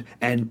pond,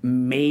 and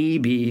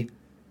maybe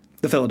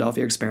the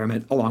Philadelphia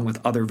experiment, along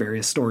with other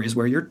various stories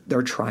where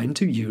they're trying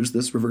to use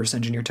this reverse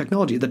engineer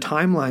technology. The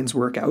timelines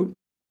work out.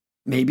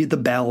 Maybe the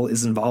Bell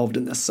is involved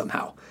in this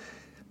somehow,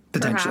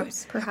 potentially.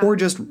 Perhaps. Or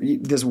just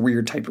this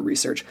weird type of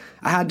research.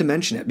 I had to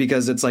mention it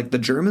because it's like the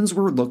Germans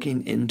were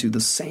looking into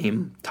the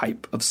same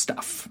type of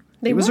stuff.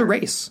 It was a were.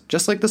 race,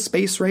 just like the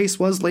space race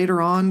was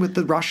later on with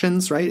the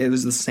Russians, right? It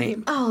was the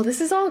same. Oh, this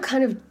is all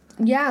kind of,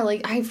 yeah,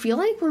 like, I feel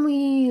like when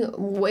we,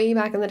 way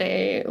back in the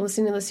day,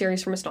 listening to the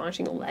series from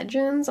Astonishing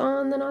Legends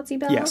on the Nazi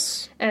Bell.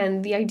 Yes.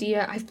 And the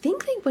idea, I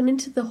think they went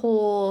into the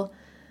whole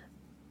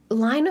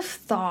line of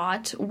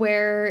thought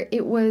where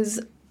it was,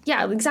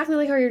 yeah, exactly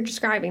like how you're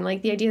describing,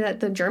 like the idea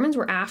that the Germans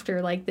were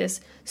after, like,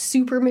 this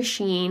super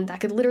machine that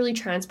could literally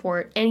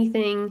transport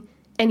anything,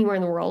 anywhere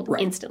in the world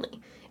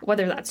instantly.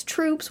 Whether that's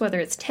troops, whether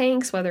it's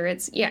tanks, whether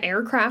it's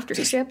aircraft or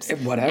ships,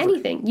 whatever.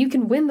 anything. You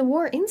can win the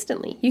war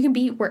instantly. You can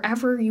be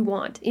wherever you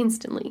want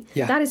instantly.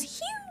 Yeah. That is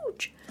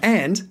huge.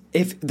 And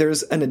if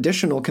there's an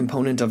additional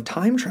component of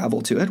time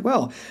travel to it,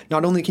 well,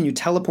 not only can you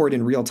teleport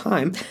in real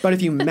time, but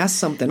if you mess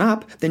something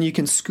up, then you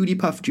can Scooty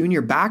Puff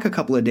Jr. back a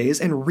couple of days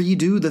and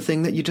redo the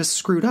thing that you just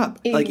screwed up.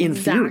 Like in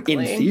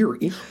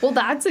theory. Well,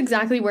 that's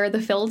exactly where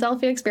the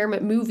Philadelphia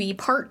Experiment movie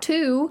Part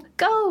 2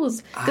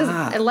 goes.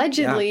 Because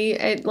allegedly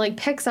it like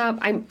picks up,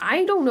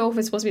 I don't know if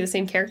it's supposed to be the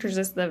same characters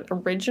as the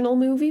original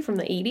movie from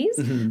the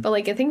 80s, but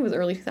like I think it was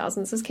early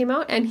 2000s this came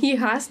out, and he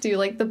has to,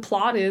 like, the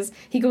plot is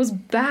he goes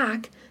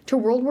back to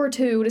World War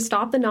II to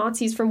stop the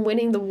Nazis from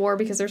winning the war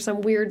because there's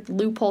some weird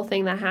loophole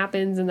thing that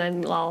happens, and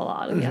then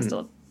and he has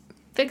to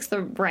fix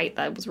the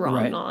that was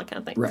wrong and all that kind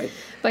of thing. Right.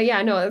 But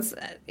yeah, no, it's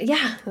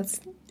that's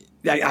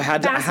I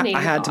had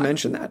fascinating to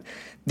mention that.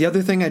 The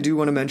other thing I do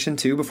want to mention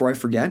too, before I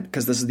forget,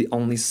 because this is the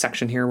only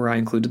section here where I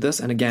included this,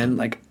 and again,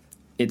 like,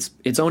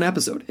 its own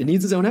episode. It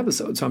needs its own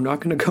episode, so I'm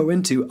not going to go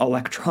into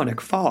electronic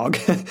fog.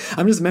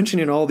 I'm just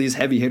mentioning all these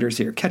heavy hitters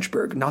here.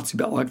 Ketchberg, Nazi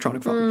Bell,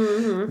 electronic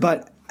fog.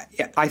 But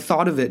I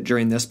thought of it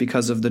during this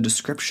because of the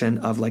description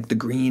of, like, the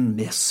green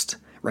mist,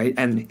 right?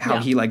 And how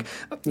he, like,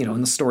 in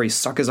the story,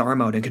 stuck his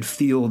arm out and could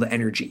feel the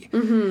energy.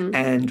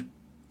 And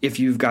if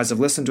you guys have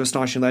listened to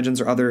Astonishing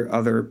Legends or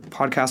other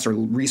podcasts or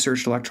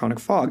researched electronic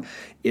fog,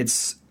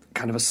 it's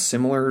kind of a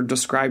similar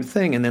described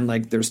thing. And then,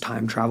 like, there's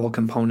time travel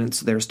components,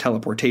 there's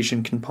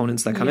teleportation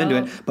components that come into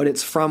it, but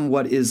it's from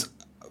what is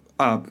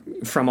by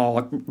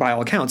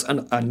all accounts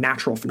a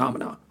natural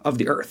phenomena of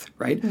the earth,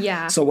 right?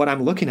 Yeah. So what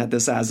I'm looking at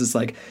this as is,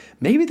 like,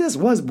 maybe this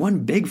was one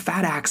big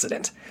fat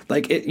accident.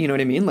 Like, you know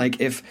what I mean?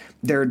 Like, if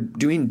they're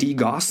doing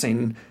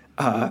degaussing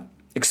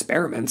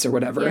experiments or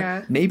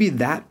whatever, maybe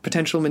that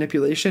potential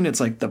manipulation, it's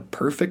like the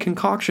perfect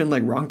concoction,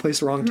 like wrong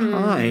place, wrong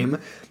time,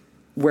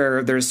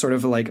 where there's sort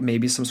of like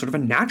maybe some sort of a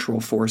natural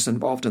force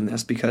involved in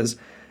this, because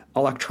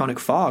electronic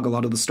fog, a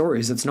lot of the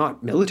stories, it's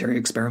not military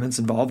experiments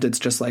involved. It's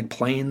just like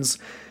planes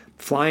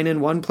flying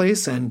in one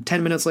place and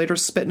 10 minutes later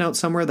spitting out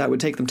somewhere that would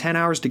take them 10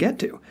 hours to get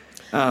to.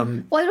 Well, I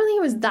don't think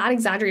it was that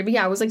exaggerated, but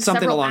yeah, it was like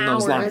something several along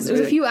hours. those lines. It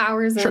was a few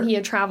hours and he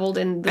had traveled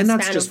in the span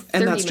of 30 and that's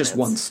minutes. just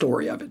one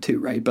story of it too,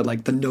 right? But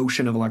like the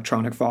notion of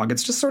electronic fog,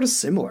 it's just sort of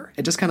similar.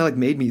 It just kind of like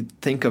made me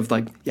think of,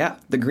 like,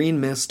 the green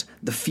mist,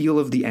 the feel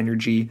of the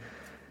energy.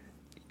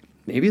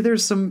 Maybe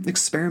there's some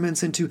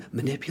experiments into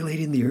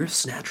manipulating the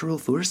Earth's natural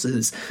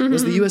forces.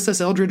 Was the USS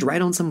Eldridge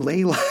right on some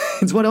ley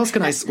lines? What else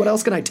can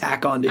I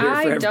tack on to here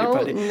for everybody?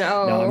 I don't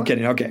know. No, I'm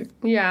kidding. Okay.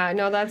 Yeah,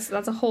 no, that's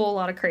a whole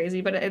lot of crazy,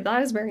 but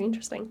that is very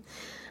interesting.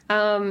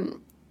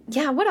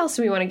 What else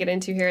do we want to get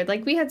into here?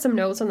 Like, we had some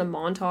notes on the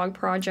Montauk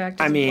Project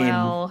as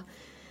well.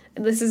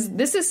 This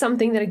is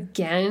something that,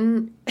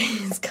 again,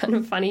 is kind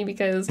of funny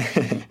because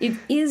it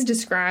is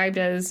described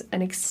as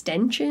an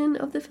extension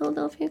of the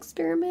Philadelphia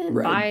Experiment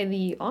by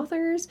the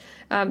authors.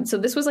 So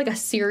this was like a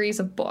series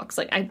of books.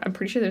 Like, I'm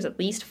pretty sure there's at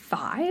least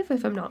 5,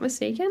 if I'm not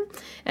mistaken.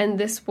 And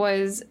this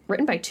was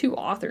written by 2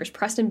 authors,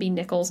 Preston B.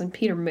 Nichols and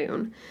Peter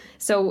Moon.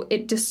 So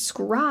it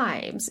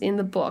describes in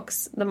the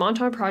books, the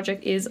Montauk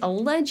Project is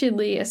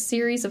allegedly a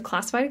series of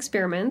classified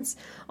experiments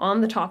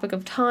on the topic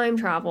of time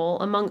travel,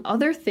 among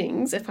other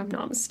things, if I'm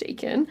not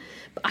mistaken.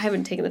 But I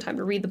haven't taken the time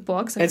to read the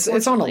books. It's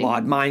on a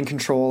lot. Mind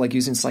control, like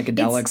using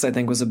psychedelics, I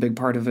think was a big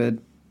part of it,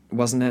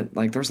 wasn't it?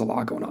 Like, there's a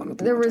lot going on with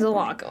the Montauk Project.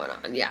 Lot going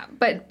on, yeah.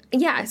 But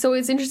yeah, so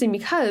it's interesting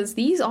because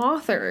these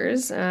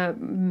authors,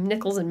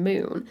 Nichols and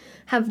Moon,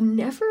 have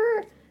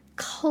never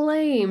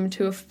claimed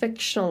to have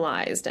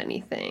fictionalized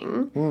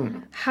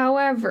anything.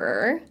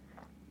 However,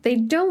 they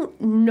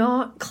don't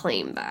not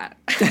claim that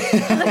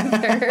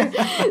either.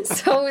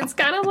 So it's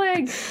kind of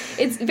like,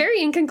 it's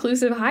very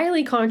inconclusive,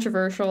 highly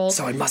controversial.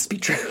 So it must be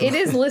true. It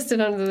is listed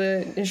under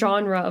the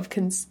genre of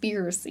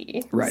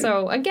conspiracy. Right.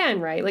 So again,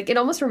 right, like, it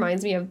almost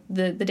reminds me of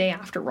the day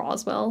after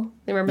Roswell.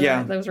 Remember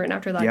that was written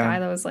after that guy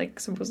that was,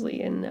 like,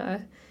 supposedly in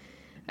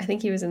I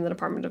think he was in the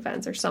Department of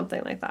Defense or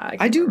something like that.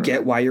 I do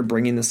get why you're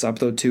bringing this up,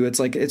 though, too. It's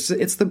like, it's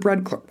the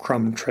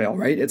breadcrumb trail,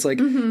 right? It's like,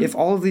 if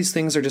all of these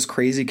things are just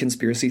crazy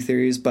conspiracy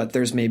theories, but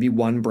there's maybe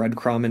one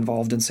breadcrumb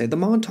involved in, say, the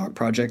Montauk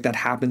Project that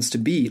happens to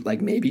be, like,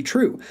 maybe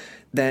true,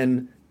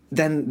 then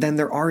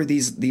there are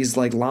these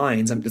like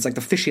lines. It's like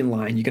the fishing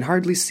line. You can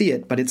hardly see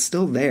it, but it's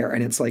still there.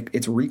 And it's like,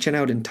 it's reaching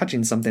out and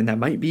touching something that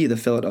might be the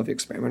Philadelphia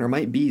Experiment or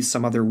might be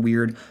some other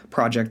weird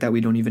project that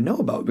we don't even know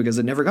about because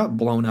it never got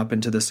blown up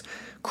into this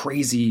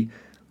crazy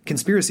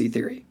conspiracy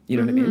theory. You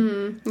know what I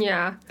mean?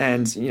 Yeah.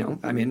 And,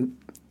 I mean,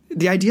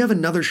 the idea of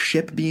another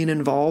ship being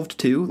involved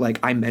too, like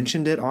I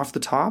mentioned it off the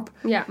top.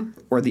 Yeah.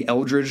 Or the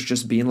Eldridge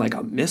just being like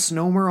a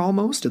misnomer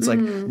almost. It's like,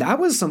 that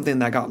was something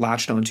that got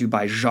latched onto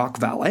by Jacques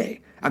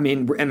Vallée. I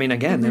mean,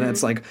 again, then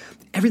it's like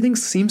everything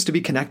seems to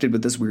be connected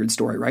with this weird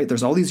story, right?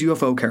 There's all these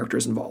UFO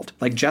characters involved.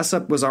 Like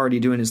Jessup was already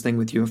doing his thing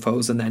with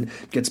UFOs and then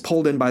gets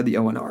pulled in by the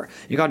ONR.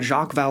 You got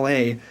Jacques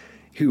Vallée,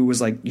 who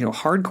was like,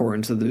 hardcore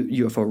into the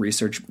UFO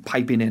research,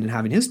 piping in and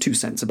having his 2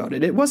 cents about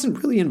it. It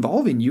wasn't really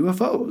involving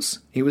UFOs.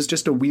 It was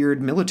just a weird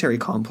military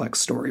complex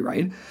story,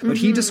 right? But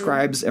he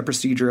describes a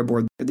procedure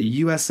aboard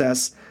the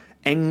USS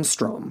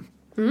Engstrom,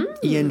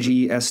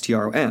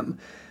 Engstrom,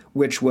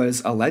 which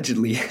was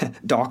allegedly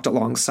docked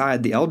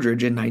alongside the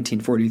Eldridge in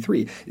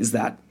 1943. Is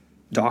that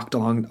docked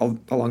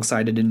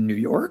alongside it in New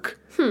York?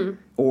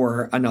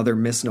 Or another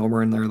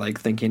misnomer, and they're like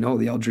thinking, oh,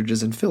 the Eldridge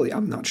is in Philly.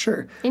 I'm not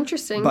sure.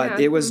 Interesting. But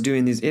it was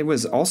doing these, it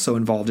was also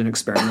involved in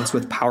experiments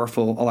with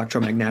powerful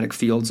electromagnetic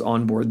fields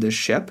on board this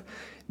ship,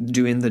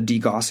 doing the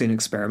degaussing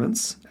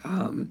experiments.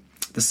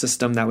 The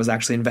system that was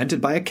actually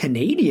invented by a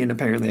Canadian,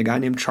 apparently, a guy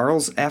named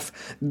Charles F.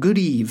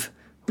 Goodeve.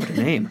 What a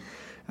name.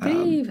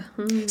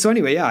 So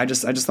anyway, yeah, I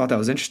just thought that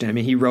was interesting. I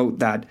mean, he wrote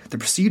that the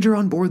procedure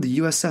on board the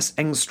USS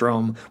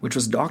Engstrom, which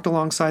was docked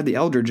alongside the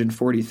Eldridge in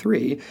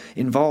 43,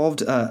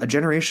 involved a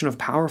generation of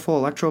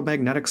powerful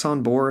electromagnetics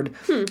on board.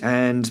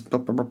 And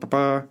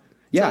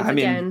yeah, I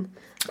mean,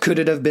 could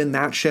it have been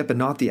that ship and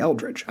not the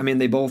Eldridge? I mean,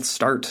 they both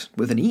start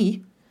with an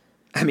E.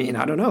 I mean,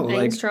 I don't know.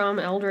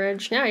 Engstrom,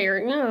 Eldridge. Yeah,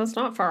 that's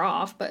not far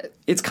off, but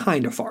it's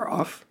kind of far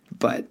off,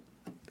 but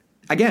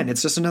again,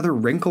 it's just another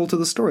wrinkle to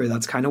the story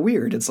that's kind of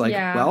weird. It's like,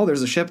 well,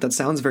 there's a ship that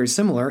sounds very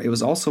similar. It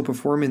was also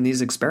performing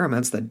these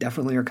experiments that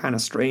definitely are kind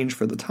of strange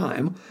for the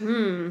time.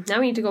 Now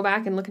we need to go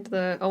back and look into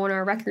the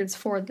ONR records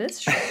for this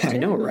ship. I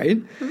know, right?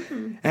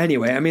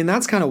 Anyway, I mean,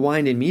 that's kind of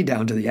winding me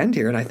down to the end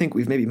here, and I think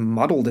we've maybe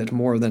muddled it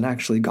more than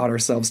actually got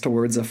ourselves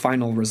towards a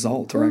final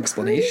result or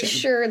explanation. Pretty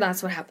sure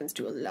that's what happens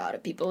to a lot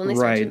of people when they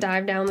start to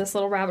dive down this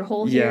little rabbit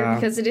hole here,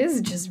 because it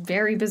is just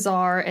very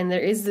bizarre, and there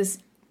is this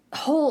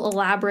whole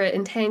elaborate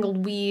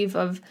entangled weave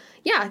of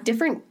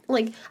different,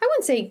 like, I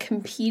wouldn't say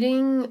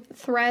competing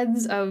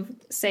threads of,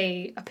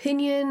 say,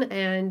 opinion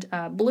and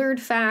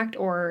blurred fact,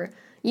 or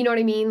you know what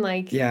I mean,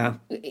 like,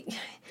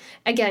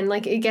 again,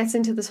 like, it gets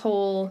into this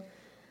whole,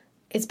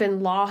 it's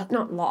been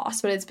not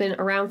lost, but it's been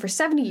around for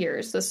 70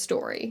 years, this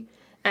story,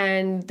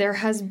 and there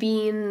has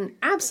been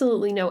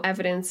absolutely no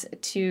evidence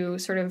to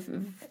sort of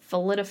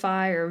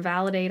validify or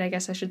validate, I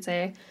guess I should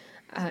say,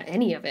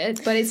 any of it,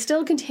 but it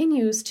still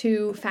continues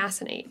to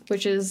fascinate,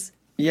 which is...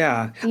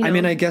 Yeah. I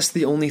mean, I guess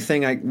the only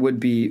thing I would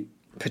be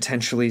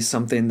potentially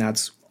something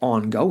that's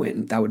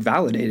ongoing that would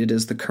validate it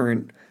is the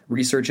current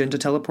research into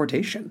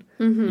teleportation.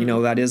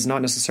 That is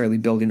not necessarily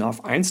building off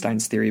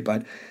Einstein's theory,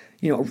 but,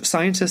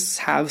 scientists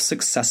have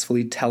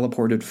successfully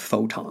teleported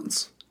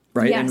photons.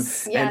 Right?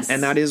 Yes,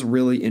 and that is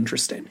really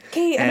interesting.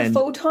 Okay, and a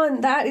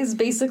photon, that is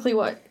basically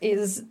what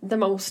is the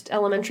most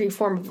elementary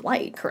form of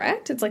light,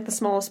 correct? It's like the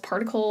smallest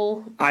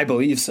particle. I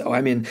believe so. I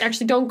mean...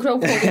 Actually, don't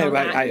quote me on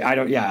that.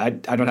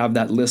 I don't have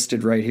that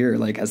listed right here,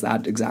 like, as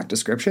that exact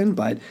description,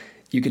 but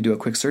you could do a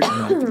quick search on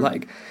that if you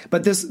like.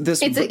 But it is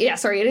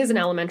an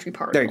elementary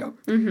particle. There you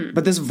go.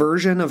 But this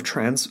version of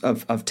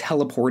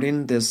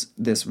teleporting this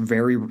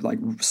very, like,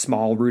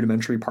 small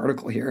rudimentary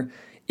particle here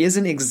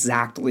isn't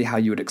exactly how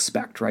you would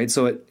expect, right?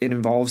 So it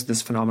involves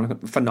this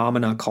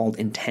phenomena called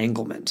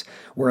entanglement,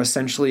 where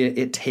essentially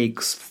it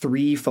takes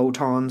 3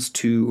 photons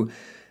to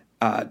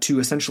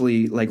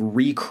essentially, like,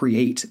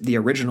 recreate the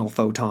original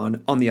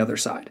photon on the other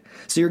side.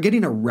 So you're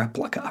getting a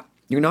replica.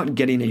 You're not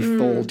getting a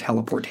full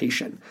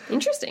teleportation.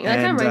 Interesting. That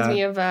kind of reminds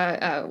me of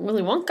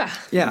Willy Wonka.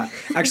 Yeah.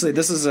 Actually,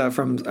 this is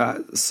from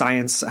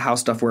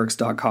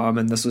sciencehowstuffworks.com,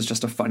 and this was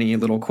just a funny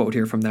little quote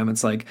here from them.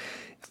 It's like,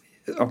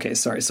 okay,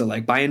 sorry. So,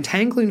 like, by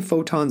entangling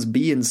photons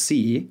B and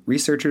C,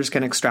 researchers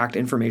can extract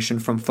information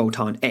from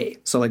photon A.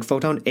 So, like,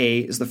 photon A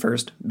is the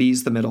first, B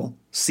is the middle,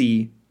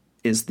 C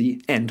is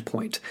the end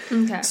point.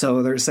 Okay.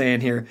 So they're saying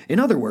here, in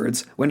other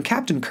words, when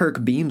Captain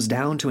Kirk beams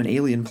down to an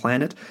alien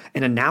planet,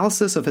 an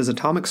analysis of his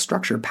atomic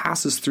structure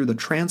passes through the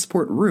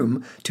transport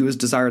room to his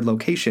desired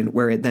location,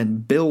 where it then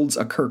builds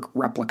a Kirk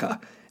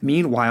replica.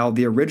 Meanwhile,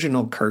 the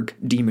original Kirk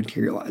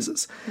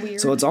dematerializes. Weird.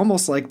 So it's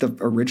almost like the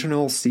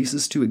original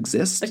ceases to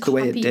exist the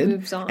way it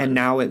did, and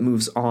now it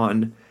moves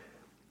on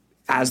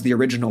as the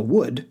original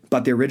would,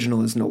 but the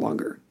original is no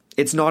longer.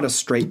 It's not a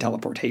straight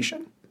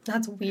teleportation.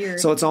 That's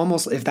weird. So it's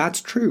almost, if that's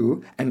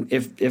true, and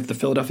if the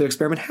Philadelphia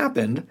experiment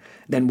happened,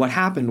 then what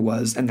happened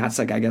was, and that's,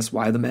 like, I guess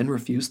why the men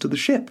refused to the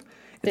ship.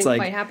 It's didn't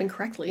quite happen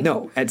correctly.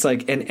 No, it's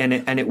like,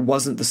 and it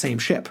wasn't the same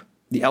ship.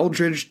 The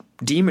Eldridge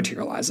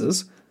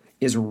dematerializes,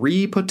 is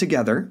re-put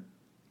together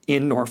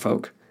in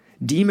Norfolk,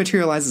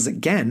 dematerializes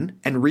again,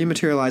 and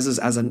rematerializes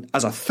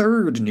as a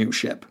third new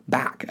ship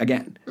back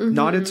again.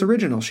 Not its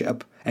original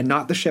ship, and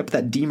not the ship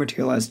that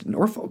dematerialized in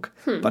Norfolk,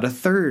 but a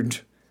third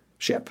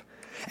ship.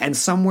 And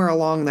somewhere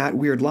along that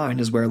weird line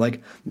is where,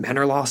 like, men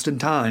are lost in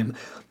time.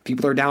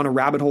 People are down a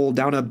rabbit hole,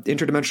 down an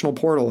interdimensional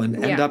portal,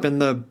 and end up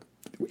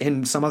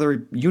in some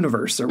other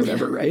universe or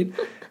whatever, right?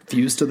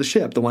 fused to the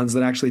ship, the ones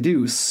that actually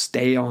do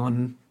stay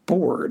on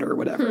board or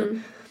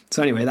whatever.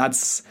 So anyway,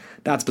 that's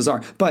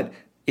bizarre. But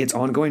it's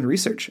ongoing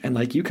research. And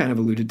like you kind of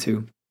alluded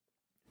to,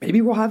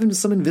 maybe we'll have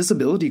some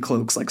invisibility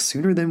cloaks like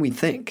sooner than we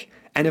think.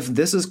 And if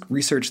this is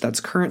research that's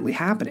currently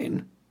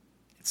happening,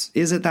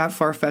 is it that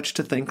far-fetched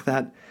to think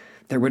that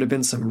there would have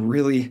been some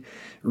really,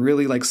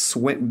 really like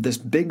this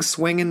big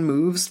swinging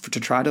moves to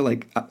try to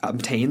like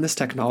obtain this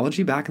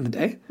technology back in the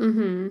day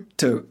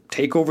to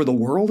take over the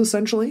world,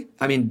 essentially?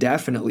 I mean,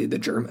 definitely the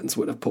Germans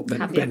would have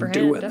been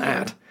doing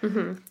that.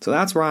 So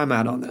that's where I'm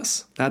at on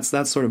this. That's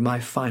sort of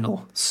my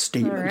final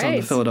statement on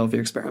the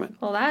Philadelphia experiment.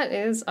 Well, that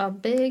is a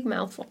big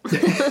mouthful.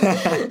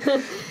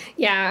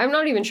 Yeah, I'm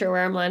not even sure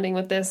where I'm landing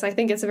with this. I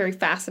think it's a very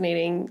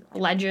fascinating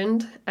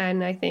legend,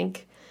 and I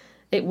think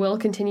it will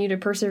continue to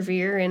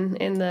persevere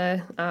in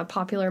the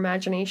popular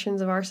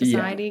imaginations of our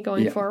society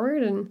going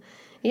forward. And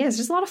yeah, it's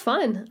just a lot of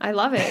fun. I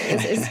love it.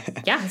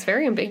 It's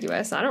very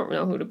ambiguous. I don't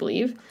know who to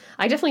believe.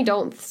 I definitely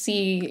don't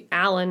see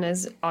Alan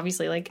as,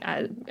 obviously, like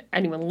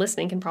anyone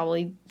listening can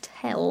probably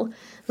tell,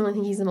 I don't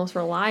think he's the most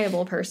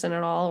reliable person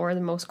at all or the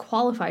most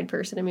qualified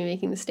person to be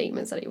making the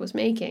statements that he was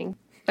making.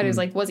 But it was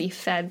like, was he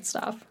fed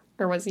stuff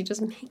or was he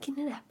just making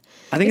it up?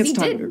 I think it's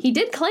time. He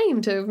did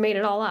claim to have made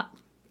it all up.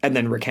 And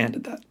then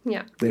recanted that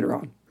later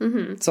on.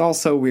 Mm-hmm. It's all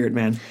so weird,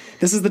 man.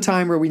 This is the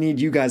time where we need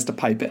you guys to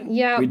pipe in.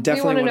 Yeah, we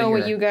definitely want to know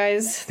what you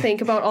guys think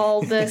about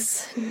all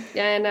this.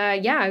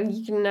 And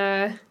you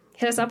can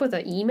hit us up with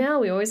an email.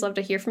 We always love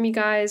to hear from you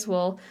guys.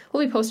 We'll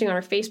be posting on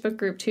our Facebook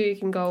group too. You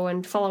can go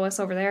and follow us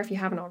over there if you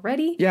haven't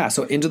already. Yeah,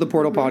 so Into the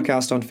Portal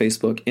Podcast on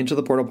Facebook, Into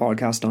the Portal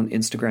Podcast on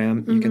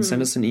Instagram. You can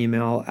send us an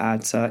email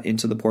at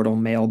Into the Portal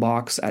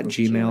mailbox at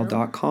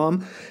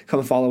gmail.com.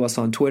 Come follow us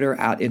on Twitter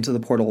at Into the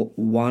Portal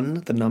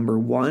 1, the number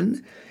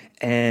 1.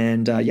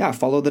 And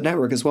follow the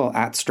network as well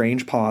at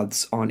Strange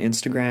Pods on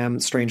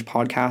Instagram, Strange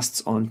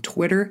Podcasts on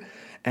Twitter.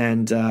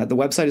 And the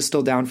website is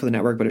still down for the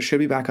network, but it should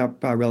be back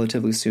up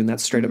relatively soon.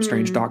 That's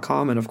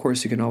straightupstrange.com. And of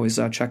course, you can always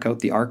check out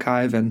the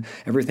archive and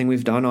everything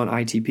we've done on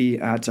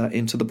ITP at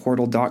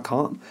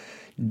intotheportal.com.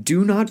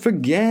 Do not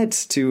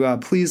forget to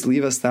please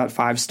leave us that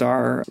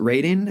 5-star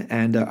rating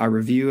and a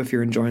review if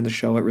you're enjoying the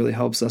show. It really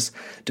helps us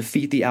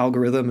defeat the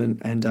algorithm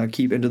and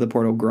keep Into the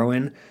Portal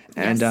growing.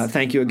 And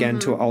thank you again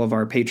to all of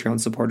our Patreon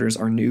supporters,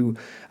 our new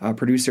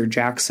producer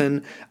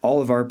Jackson,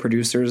 all of our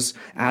producers,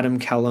 Adam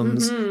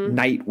Kellums,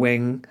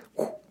 Nightwing,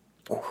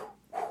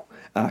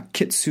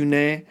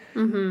 Kitsune,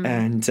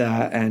 and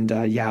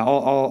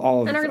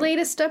all of and our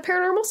latest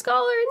paranormal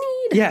scholar in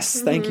need.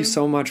 Yes, thank you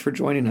so much for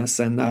joining us,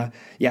 and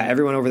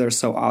everyone over there is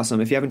so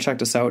awesome. If you haven't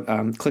checked us out,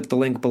 click the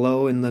link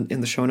below in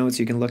the show notes.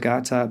 You can look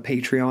at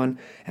Patreon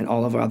and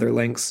all of our other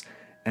links.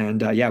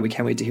 And we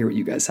can't wait to hear what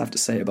you guys have to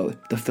say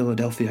about the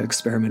Philadelphia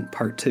Experiment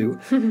Part 2.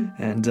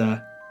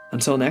 And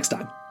until next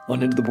time,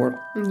 on Into the Portal.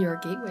 Your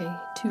gateway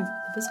to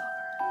the bizarre.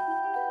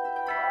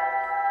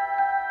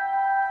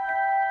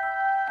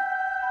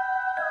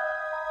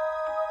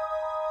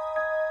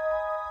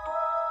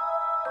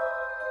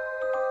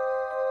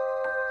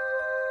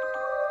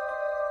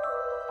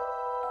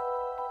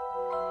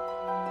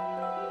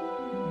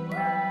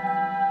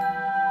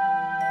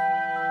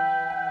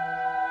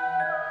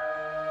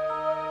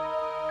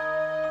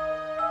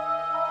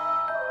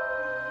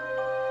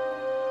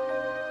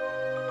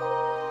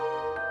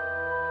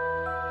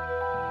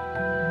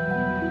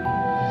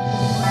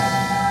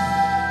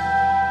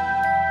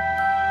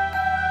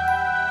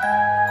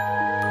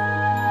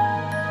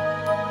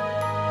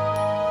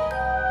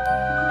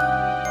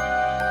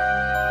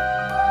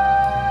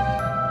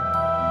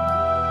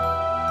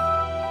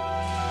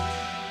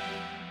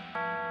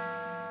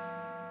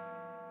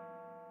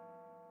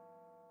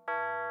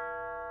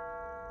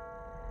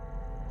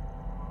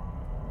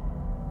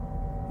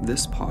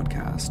 This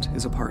podcast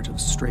is a part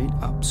of Straight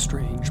Up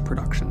Strange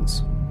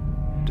Productions.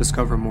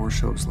 Discover more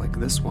shows like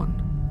this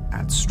one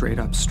at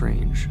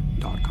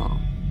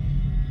straightupstrange.com.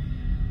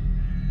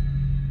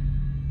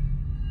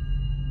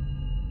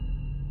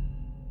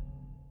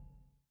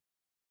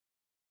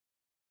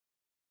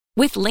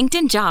 With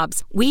LinkedIn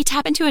Jobs, we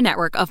tap into a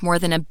network of more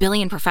than 1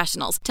 billion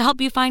professionals to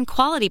help you find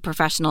quality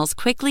professionals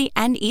quickly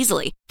and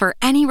easily for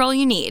any role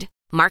you need.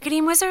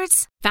 Marketing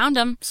wizards? Found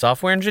them.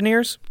 Software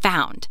engineers?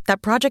 Found.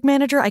 That project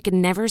manager I could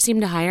never seem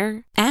to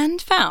hire?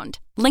 And found.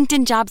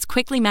 LinkedIn Jobs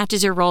quickly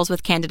matches your roles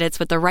with candidates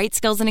with the right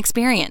skills and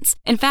experience.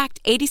 In fact,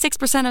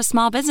 86% of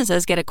small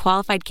businesses get a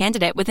qualified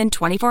candidate within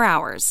 24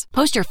 hours.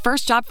 Post your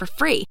first job for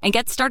free and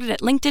get started at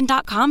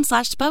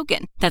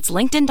linkedin.com/spoken. That's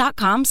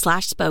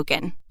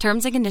linkedin.com/spoken.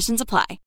 Terms and conditions apply.